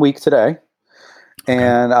been 1 week today,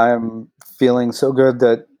 and I'm feeling so good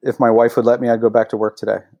that if my wife would let me, I'd go back to work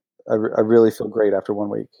today. I really feel great after 1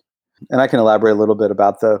 week, and I can elaborate a little bit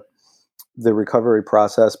about the recovery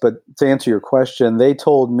process. But to answer your question, they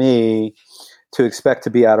told me to expect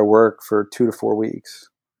to be out of work for 2 to 4 weeks.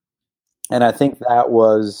 And I think that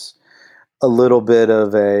was a little bit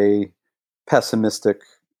of a pessimistic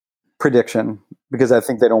prediction, because I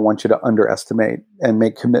think they don't want you to underestimate and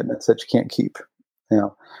make commitments that you can't keep. You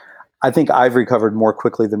know, I think I've recovered more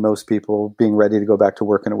quickly than most people, being ready to go back to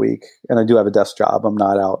work in a week. And I do have a desk job. I'm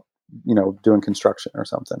not out doing construction or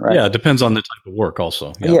something, right? Yeah, it depends on the type of work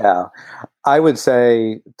also. Yeah. I would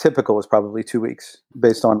say typical is probably 2 weeks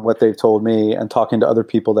based on what they've told me and talking to other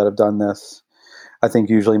people that have done this. I think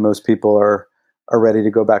usually most people are ready to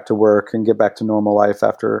go back to work and get back to normal life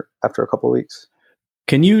after a couple of weeks.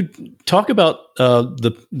 Can you talk about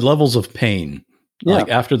the levels of pain? Yeah. Like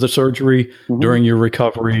after the surgery, during your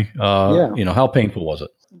recovery, how painful was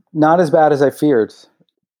it? Not as bad as I feared.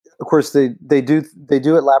 Of course, they do it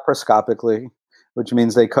laparoscopically, which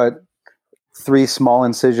means they cut 3 small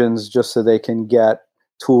incisions just so they can get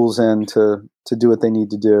tools in to do what they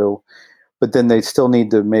need to do. But then they still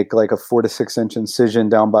need to make like a 4 to 6 inch incision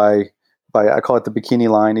down by I call it the bikini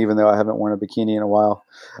line, even though I haven't worn a bikini in a while,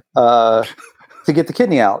 to get the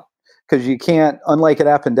kidney out. Because you can't, unlike an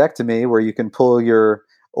appendectomy where you can pull your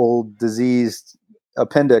old diseased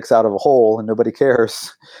appendix out of a hole and nobody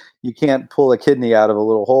cares, you can't pull a kidney out of a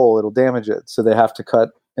little hole, it'll damage it. So they have to cut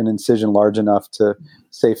an incision large enough to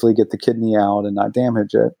safely get the kidney out and not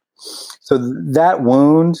damage it. So that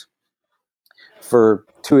wound for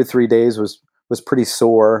 2 or 3 days was pretty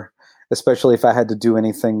sore, especially if I had to do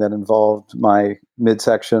anything that involved my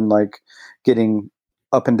midsection, like getting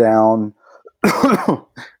up and down,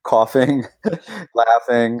 coughing,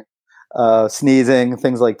 laughing, sneezing,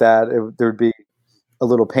 things like that. There'd be a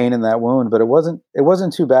little pain in that wound, but it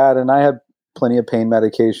wasn't too bad. And I had plenty of pain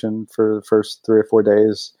medication for the first 3 or 4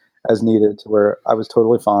 days as needed, to where I was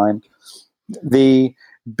totally fine. The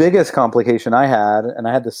biggest complication I had, and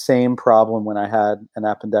I had the same problem when I had an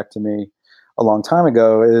appendectomy a long time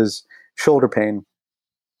ago, is shoulder pain,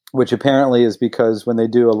 which apparently is because when they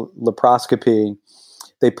do a laparoscopy,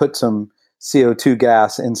 they put some CO2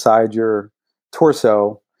 gas inside your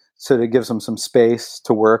torso so that it gives them some space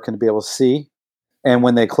to work and to be able to see. And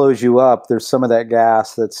when they close you up, there's some of that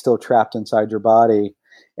gas that's still trapped inside your body,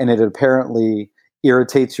 and it apparently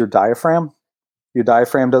irritates your diaphragm. Your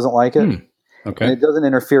diaphragm doesn't like it. Okay. And it doesn't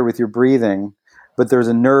interfere with your breathing, but there's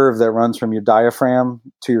a nerve that runs from your diaphragm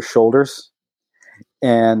to your shoulders,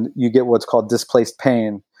 and you get what's called displaced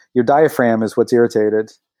pain. Your diaphragm is what's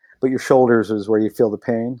irritated, but your shoulders is where you feel the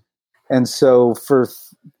pain. And so for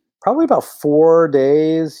probably about 4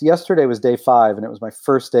 days, yesterday was day 5, and it was my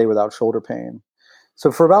first day without shoulder pain.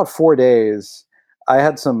 So for about 4 days, I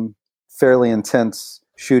had some fairly intense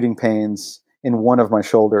shooting pains in one of my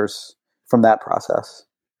shoulders from that process.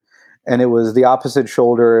 And it was the opposite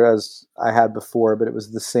shoulder as I had before, but it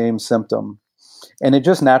was the same symptom. And it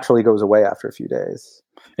just naturally goes away after a few days.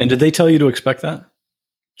 And did they tell you to expect that?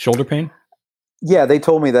 Shoulder pain? Yeah, they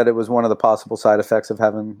told me that it was one of the possible side effects of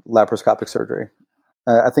having laparoscopic surgery.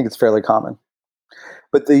 I think it's fairly common.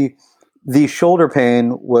 But the shoulder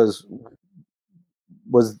pain was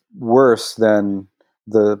worse than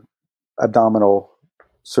the abdominal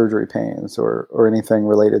surgery pains or anything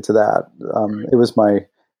related to that.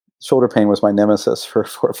 Shoulder pain was my nemesis for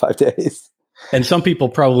 4 or 5 days. And some people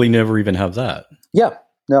probably never even have that. Yeah.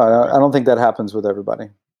 No, I don't think that happens with everybody.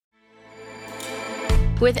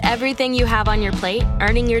 With everything you have on your plate,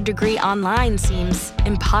 earning your degree online seems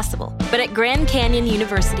impossible. But at Grand Canyon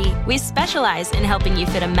University, we specialize in helping you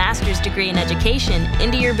fit a master's degree in education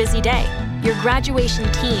into your busy day. Your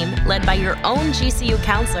graduation team, led by your own GCU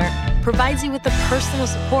counselor, provides you with the personal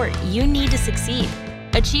support you need to succeed.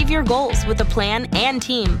 Achieve your goals with a plan and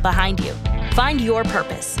team behind you. Find your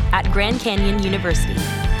purpose at Grand Canyon University.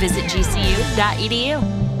 Visit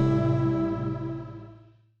gcu.edu.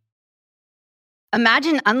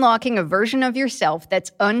 Imagine unlocking a version of yourself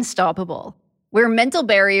that's unstoppable, where mental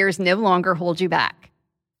barriers no longer hold you back.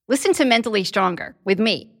 Listen to Mentally Stronger with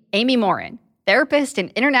me, Amy Morin, therapist and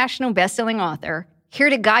international best-selling author, here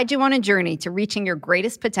to guide you on a journey to reaching your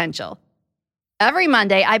greatest potential. Every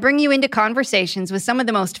Monday, I bring you into conversations with some of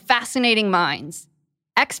the most fascinating minds.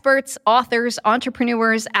 Experts, authors,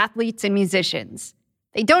 entrepreneurs, athletes, and musicians.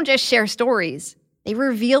 They don't just share stories, they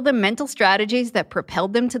reveal the mental strategies that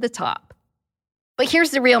propelled them to the top. But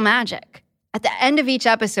here's the real magic. At the end of each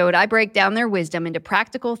episode, I break down their wisdom into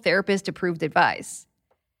practical therapist-approved advice.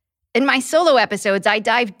 In my solo episodes, I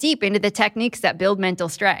dive deep into the techniques that build mental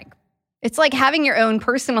strength. It's like having your own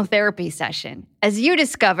personal therapy session as you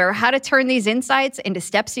discover how to turn these insights into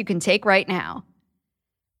steps you can take right now.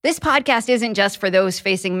 This podcast isn't just for those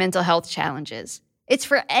facing mental health challenges. It's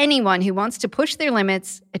for anyone who wants to push their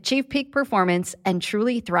limits, achieve peak performance, and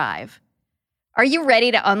truly thrive. Are you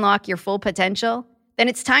ready to unlock your full potential? Then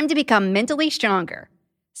it's time to become mentally stronger.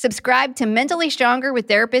 Subscribe to Mentally Stronger with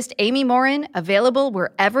therapist Amy Morin, available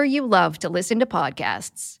wherever you love to listen to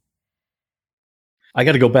podcasts. I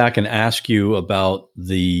got to go back and ask you about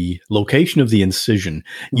the location of the incision.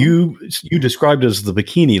 You described it as the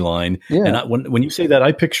bikini line, and when you say that,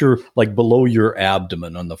 I picture like below your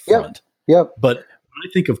abdomen on the front. Yep. But when I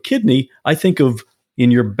think of kidney, I think of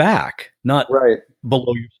in your back, not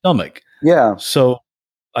below your stomach. Yeah. So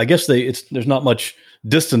I guess there's not much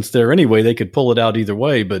distance there anyway. They could pull it out either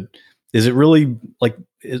way, but is it really like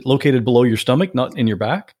located below your stomach, not in your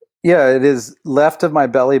back? Yeah, it is left of my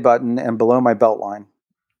belly button and below my belt line,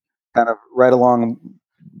 kind of right along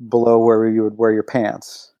below where you would wear your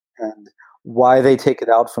pants. And why they take it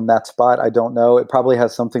out from that spot, I don't know. It probably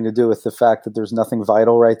has something to do with the fact that there's nothing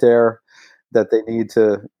vital right there that they need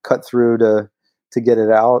to cut through to get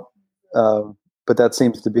it out. But that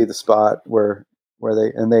seems to be the spot where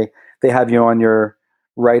they have you on your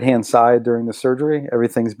right-hand side during the surgery.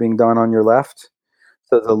 Everything's being done on your left.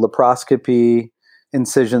 So the laparoscopy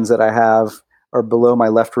incisions that I have are below my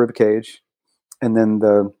left rib cage, and then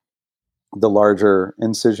the larger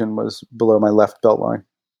incision was below my left belt line.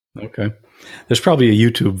 Okay. There's probably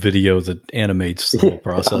a YouTube video that animates the whole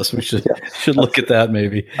process. We should look at that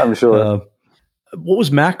maybe. I'm sure. What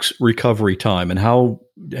was Mac's recovery time, and how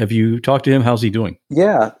have you talked to him? How's he doing?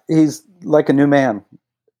 Yeah, he's like a new man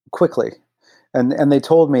quickly. And they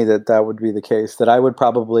told me that would be the case, that I would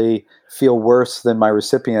probably feel worse than my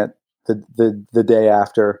recipient the day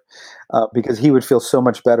after, because he would feel so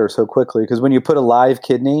much better so quickly. Because when you put a live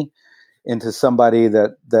kidney into somebody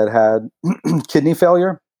that had kidney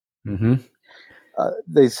failure,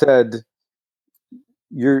 they said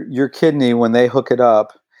your kidney, when they hook it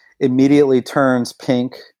up, immediately turns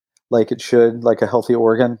pink like it should, like a healthy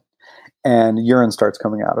organ, and urine starts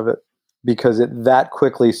coming out of it because it that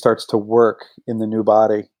quickly starts to work in the new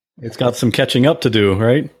body. It's got some catching up to do,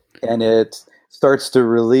 right? And it starts to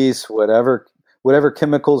release whatever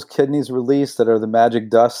chemicals kidneys release that are the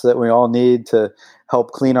magic dust that we all need to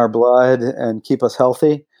help clean our blood and keep us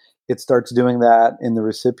healthy. It starts doing that in the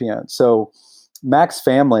recipient. So Mac's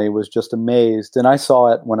family was just amazed. And I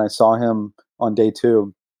saw it when I saw him on day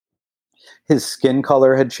 2. His skin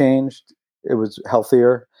color had changed. It was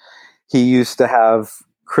healthier. He used to have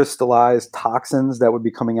crystallized toxins that would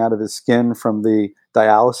be coming out of his skin from the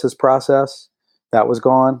dialysis process. That was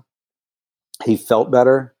gone. He felt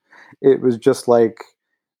better. It was just like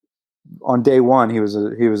on day 1, he was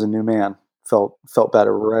a new man. Felt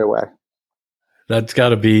better right away. That's got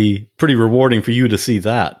to be pretty rewarding for you to see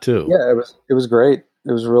that too. Yeah, it was great.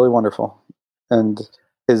 It was really wonderful, and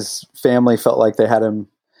his family felt like they had him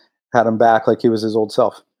back, like he was his old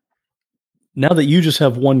self. Now that you just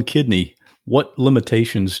have one kidney, what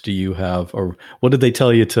limitations do you have, or what did they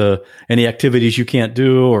tell you to any activities you can't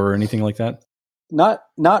do or anything like that? Not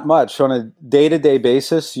much. On a day-to-day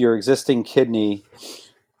basis, your existing kidney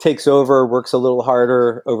takes over, works a little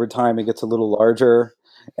harder. Over time, it gets a little larger.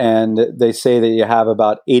 And they say that you have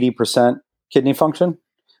about 80% kidney function,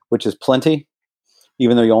 which is plenty,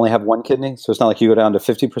 even though you only have one kidney. So it's not like you go down to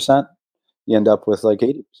 50%. You end up with like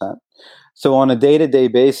 80%. So on a day-to-day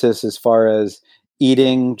basis, as far as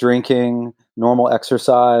eating, drinking, normal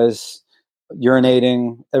exercise,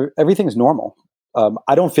 urinating, everything's normal.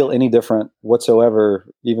 I don't feel any different whatsoever,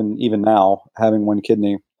 even now, having one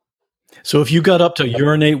kidney. So if you got up to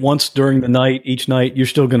urinate once during the night, each night, you're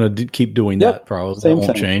still going to keep doing that, probably. That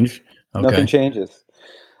won't change. Okay. Nothing changes.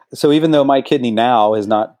 So even though my kidney now has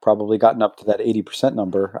not probably gotten up to that 80%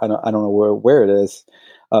 number, I don't know where it is.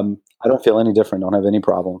 I don't feel any different. Don't have any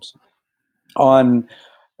problems.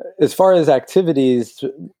 As far as activities,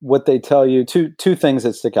 what they tell you, two things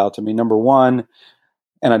that stick out to me. Number one,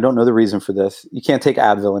 and I don't know the reason for this, you can't take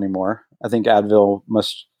Advil anymore. I think Advil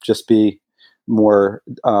must just be more,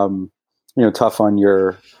 tough on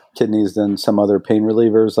your kidneys than some other pain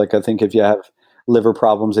relievers. Like I think if you have liver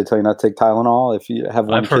problems, they tell you not to take Tylenol. If you have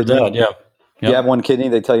one I've heard that, yeah. If you have one kidney,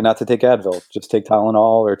 they tell you not to take Advil. Just take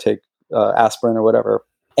Tylenol or take aspirin or whatever.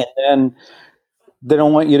 And then they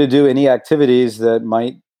don't want you to do any activities that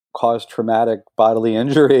might cause traumatic bodily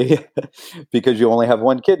injury because you only have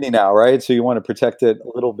one kidney now, right? So you want to protect it a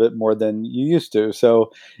little bit more than you used to.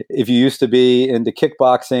 So if you used to be into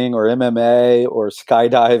kickboxing or MMA or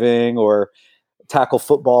skydiving or tackle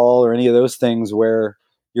football or any of those things where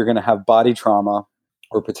you're going to have body trauma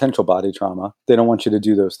or potential body trauma, they don't want you to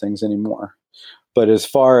do those things anymore. But as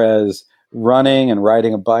far as running and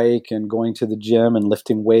riding a bike and going to the gym and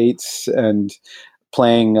lifting weights and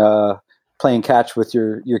playing catch with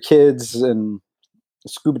your kids and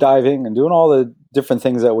scuba diving and doing all the different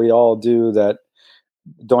things that we all do that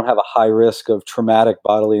don't have a high risk of traumatic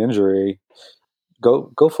bodily injury,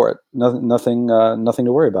 go for it. Nothing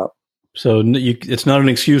to worry about. So it's not an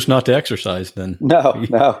excuse not to exercise then. No,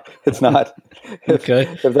 it's not. Okay.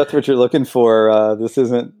 If that's what you're looking for, this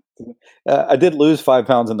isn't. I did lose 5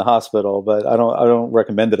 pounds in the hospital, but I don't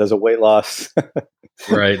recommend it as a weight loss.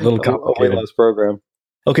 Right, a little complicated. A weight loss program.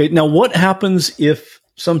 Okay, now what happens if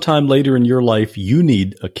sometime later in your life you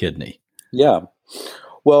need a kidney? Yeah,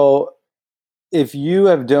 well, if you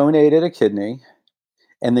have donated a kidney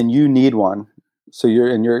and then you need one, so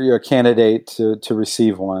you're a candidate to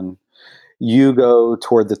receive one, you go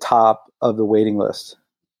toward the top of the waiting list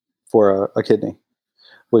for a kidney,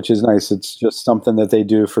 which is nice. It's just something that they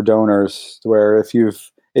do for donors, where if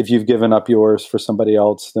you've given up yours for somebody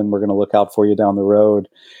else, then we're going to look out for you down the road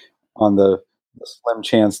on the slim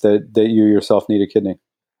chance that you yourself need a kidney.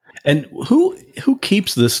 And who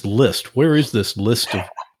keeps this list? Where is this list of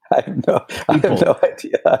I have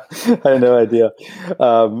no idea.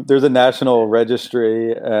 There's a national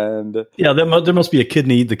registry, and there must be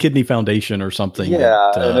the Kidney Foundation or something.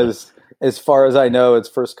 Yeah, and as far as I know, it's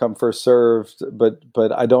first come, first served. But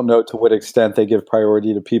I don't know to what extent they give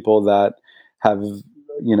priority to people that have an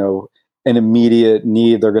immediate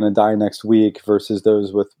need. They're going to die next week versus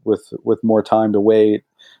those with more time to wait.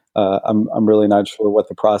 I'm really not sure what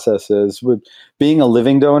the process is. With being a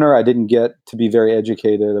living donor, I didn't get to be very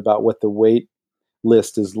educated about what the wait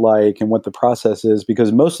list is like and what the process is,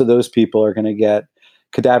 because most of those people are going to get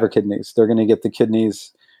cadaver kidneys. They're going to get the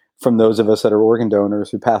kidneys from those of us that are organ donors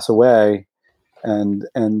who pass away, and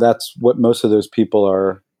that's what most of those people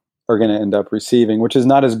are going to end up receiving, which is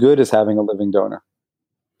not as good as having a living donor.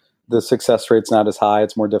 The success rate's not as high.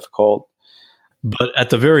 It's more difficult. But at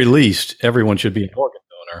the very least, everyone should be an organ donor.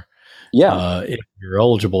 Yeah. If you're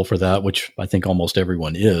eligible for that, which I think almost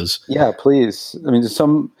everyone is. Yeah, please. I mean,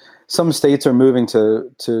 some states are moving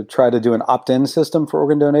to try to do an opt-in system for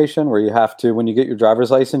organ donation, where you have to, when you get your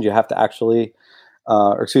driver's license, you have to actually,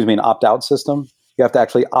 an opt-out system. You have to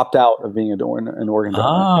actually opt out of being an organ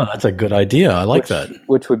donor. That's a good idea. I like that.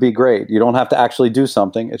 Which would be great. You don't have to actually do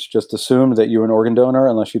something. It's just assumed that you're an organ donor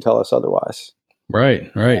unless you tell us otherwise.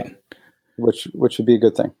 Right. Which would be a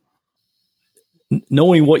good thing.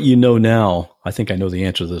 Knowing what you know now, I think I know the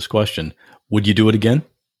answer to this question. Would you do it again?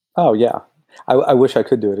 Oh, yeah. I wish I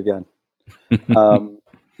could do it again.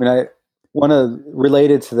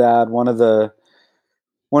 Related to that, one of the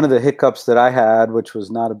hiccups that I had, which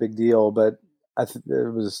was not a big deal, but it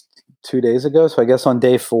was 2 days ago. So I guess on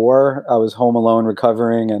day 4, I was home alone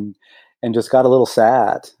recovering and just got a little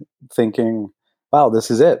sad, thinking, wow,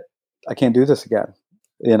 this is it. I can't do this again.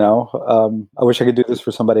 I wish I could do this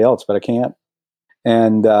for somebody else, but I can't.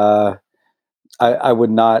 And I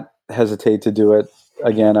would not hesitate to do it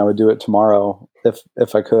again. I would do it tomorrow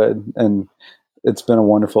if I could. And it's been a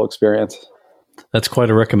wonderful experience. That's quite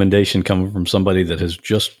a recommendation coming from somebody that has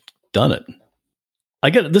just done it. I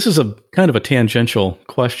get it. This is a kind of a tangential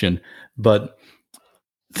question, but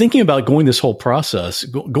thinking about going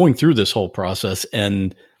through this whole process,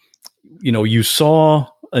 and you saw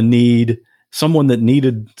a need, someone that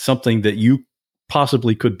needed something that you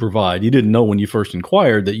possibly could provide. You didn't know when you first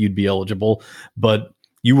inquired that you'd be eligible, but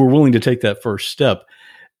you were willing to take that first step.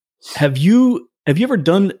 Have you ever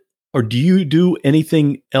done, or do you do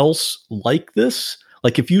anything else like this?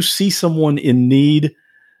 Like if you see someone in need,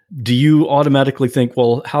 do you automatically think,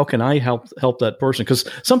 well, how can I help that person? Because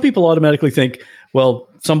some people automatically think, well,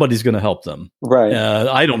 somebody's going to help them. Right.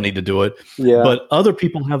 I don't need to do it. Yeah. But other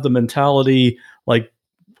people have the mentality like,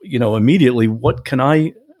 immediately, what can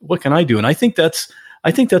I do? And I think that's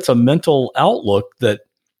a mental outlook that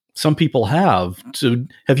some people have. So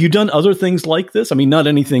have you done other things like this? I mean, not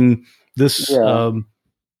anything this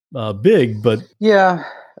big, but yeah,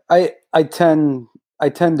 I tend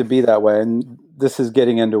to be that way. And this is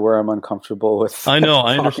getting into where I'm uncomfortable with. I know.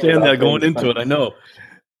 I understand that going into it. I know.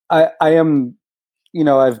 I am,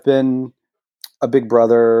 I've been a big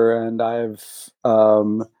brother, and I've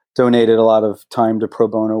donated a lot of time to pro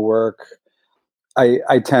bono work.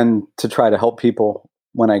 I tend to try to help people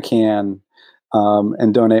when I can,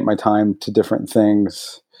 and donate my time to different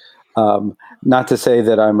things. Not to say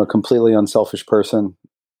that I'm a completely unselfish person.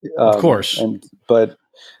 Of course. But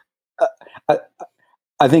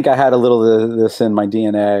I think I had a little of this in my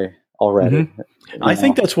DNA already. Mm-hmm. I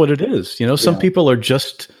think that's what it is. Some people are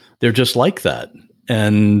they're just like that.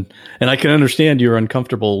 And I can understand you're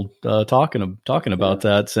uncomfortable talking about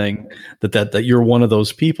that, saying that you're one of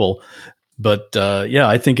those people. But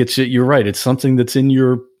I think you're right. It's something that's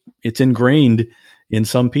it's ingrained in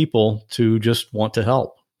some people to just want to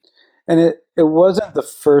help. And it wasn't the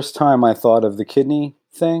first time I thought of the kidney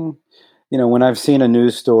thing. When I've seen a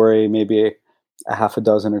news story, maybe a half a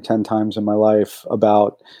dozen or 10 times in my life,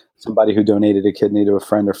 about somebody who donated a kidney to a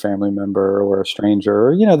friend or family member or a stranger,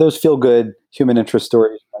 or, those feel good human interest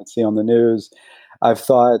stories you might see on the news. I've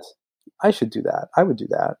thought, I should do that. I would do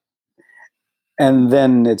that. And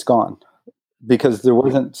then it's gone because there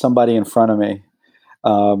wasn't somebody in front of me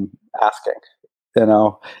asking,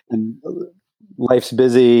 and life's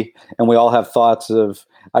busy and we all have thoughts of,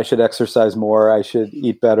 I should exercise more, I should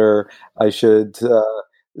eat better, I should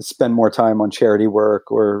spend more time on charity work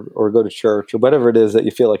or go to church or whatever it is that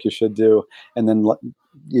you feel like you should do. And then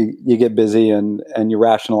you get busy and you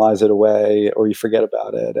rationalize it away or you forget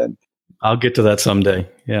about it. And I'll get to that someday.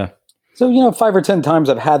 Yeah. So, 5 or 10 times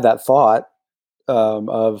I've had that thought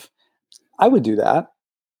of I would do that.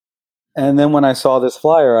 And then when I saw this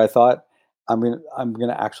flyer, I thought, I'm going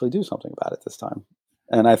to actually do something about it this time.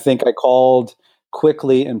 And I think I called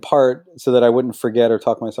quickly in part so that I wouldn't forget or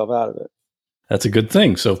talk myself out of it. That's a good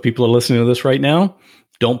thing. So if people are listening to this right now,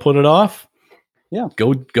 don't put it off. Yeah.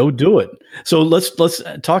 Go do it. So let's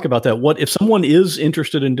talk about that. What if someone is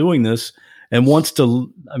interested in doing this and wants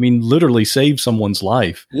to, literally save someone's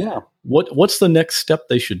life? Yeah. What's the next step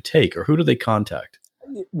they should take, or who do they contact?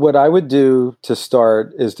 What I would do to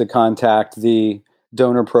start is to contact the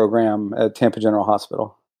donor program at Tampa General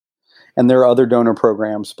Hospital. And there are other donor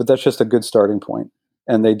programs, but that's just a good starting point.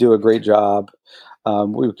 And they do a great job.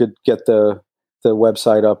 We could get the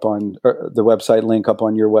website up on the website link up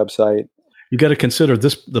on your website. You got to consider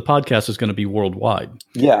the podcast is going to be worldwide.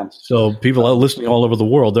 Yeah. So people are listening all over the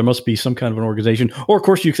world. There must be some kind of an organization, or of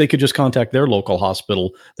course they could just contact their local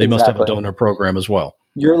hospital. They must have a donor program as well.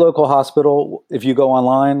 Your local hospital, if you go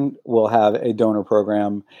online, will have a donor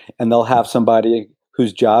program, and they'll have somebody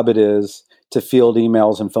whose job it is to field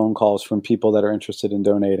emails and phone calls from people that are interested in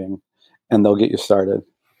donating, and they'll get you started.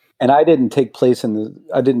 And I didn't take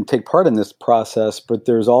part in this process, but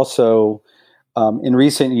there's also in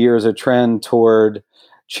recent years a trend toward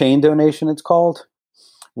chain donation, it's called,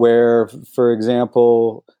 where, for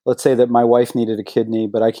example, let's say that my wife needed a kidney,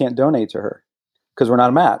 but I can't donate to her because we're not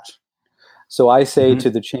a match. So I say to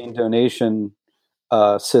the chain donation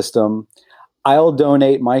system, I'll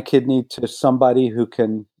donate my kidney to somebody who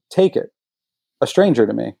can take it, a stranger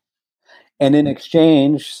to me. And in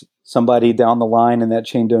exchange, somebody down the line in that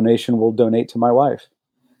chain donation will donate to my wife,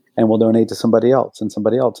 and will donate to somebody else and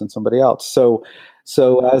somebody else and somebody else. So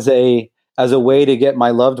as a way to get my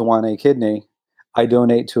loved one a kidney, I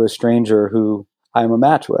donate to a stranger who I'm a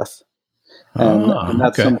match with. And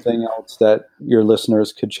that's something else that your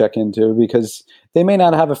listeners could check into, because they may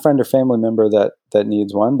not have a friend or family member that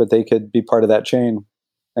needs one, but they could be part of that chain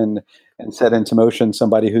and set into motion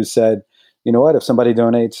somebody who said, you know what, if somebody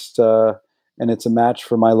donates and it's a match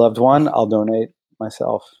for my loved one, I'll donate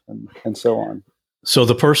myself, and so on. So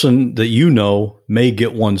the person that may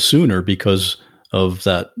get one sooner because of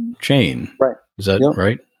that chain. Right. Is that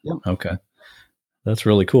right? Yep. Okay. That's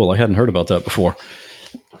really cool. I hadn't heard about that before.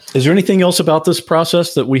 Is there anything else about this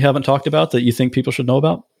process that we haven't talked about that you think people should know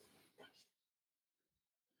about?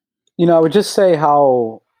 I would just say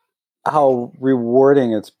how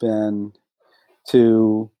rewarding it's been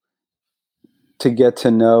to get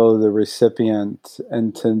to know the recipient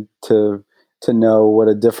and to know what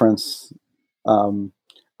a difference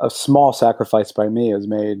a small sacrifice by me has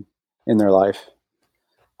made in their life.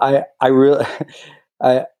 I really,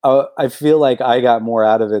 I feel like I got more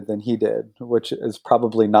out of it than he did, which is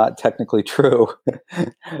probably not technically true,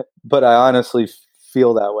 but I honestly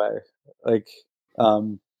feel that way. Like,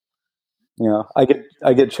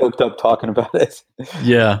 I get choked up talking about it.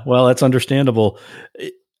 Yeah, well, that's understandable.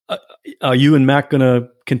 Are you and Mac going to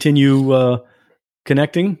continue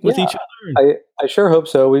connecting with each other? I sure hope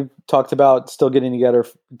so. We've talked about still getting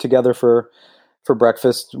together for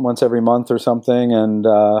breakfast once every month or something,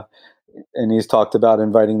 and he's talked about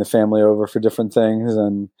inviting the family over for different things,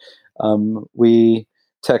 and we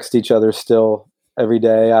text each other still every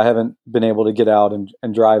day. I haven't been able to get out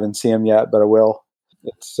and drive and see him yet, but I will.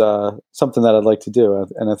 It's something that I'd like to do,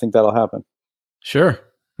 and I think that'll happen. Sure.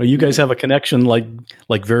 Well, you guys have a connection like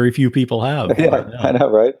very few people have. Yeah, right, I know,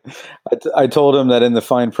 right? I told him that in the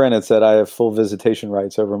fine print it said I have full visitation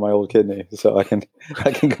rights over my old kidney, so I can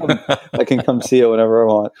come see it whenever I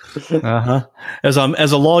want. Uh-huh. As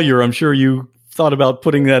a lawyer, I'm sure you thought about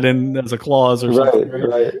putting that in as a clause or something.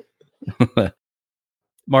 Right.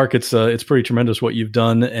 Mark, it's pretty tremendous what you've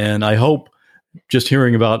done, and I hope, just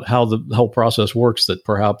hearing about how the whole process works, that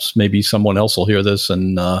perhaps maybe someone else will hear this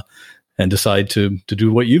and decide to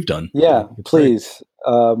do what you've done. Yeah, please.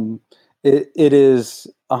 It is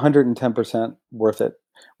 110% worth it.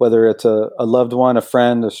 Whether it's a loved one, a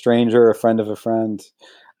friend, a stranger, a friend of a friend.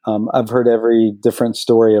 I've heard every different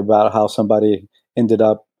story about how somebody ended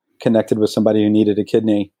up connected with somebody who needed a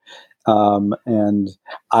kidney. And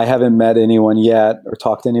I haven't met anyone yet or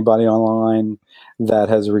talked to anybody online that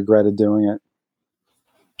has regretted doing it.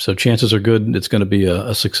 So chances are good it's going to be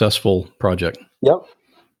a successful project. Yep.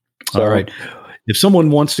 All right. If someone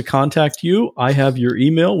wants to contact you, I have your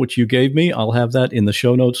email, which you gave me. I'll have that in the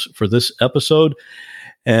show notes for this episode.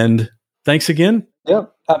 And thanks again.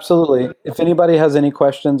 Yep, absolutely. If anybody has any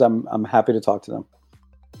questions, I'm happy to talk to them.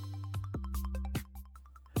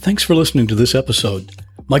 Thanks for listening to this episode.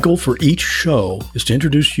 My goal for each show is to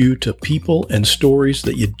introduce you to people and stories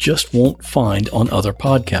that you just won't find on other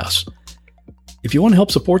podcasts. If you want to help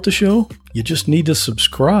support the show, you just need to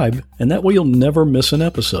subscribe, and that way you'll never miss an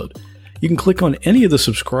episode. You can click on any of the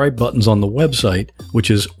subscribe buttons on the website, which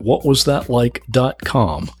is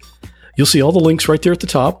whatwasthatlike.com. You'll see all the links right there at the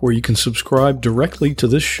top where you can subscribe directly to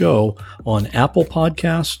this show on Apple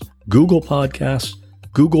Podcasts, Google Podcasts,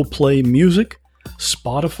 Google Play Music,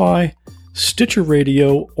 Spotify, Stitcher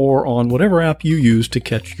Radio, or on whatever app you use to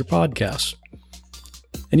catch your podcasts.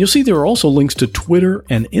 And you'll see there are also links to Twitter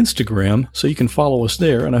and Instagram, so you can follow us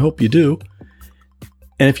there, and I hope you do.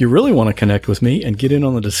 And if you really want to connect with me and get in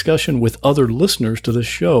on the discussion with other listeners to this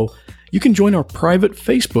show, you can join our private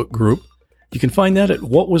Facebook group. You can find that at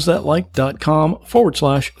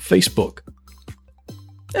whatwasthatlike.com/Facebook.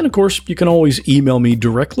 And of course, you can always email me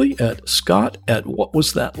directly at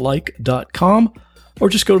scott@whatwasthatlike.com, or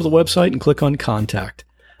just go to the website and click on Contact.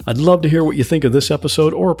 I'd love to hear what you think of this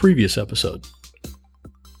episode or a previous episode.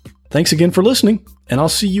 Thanks again for listening, and I'll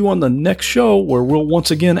see you on the next show where we'll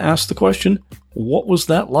once again ask the question, what was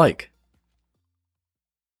that like?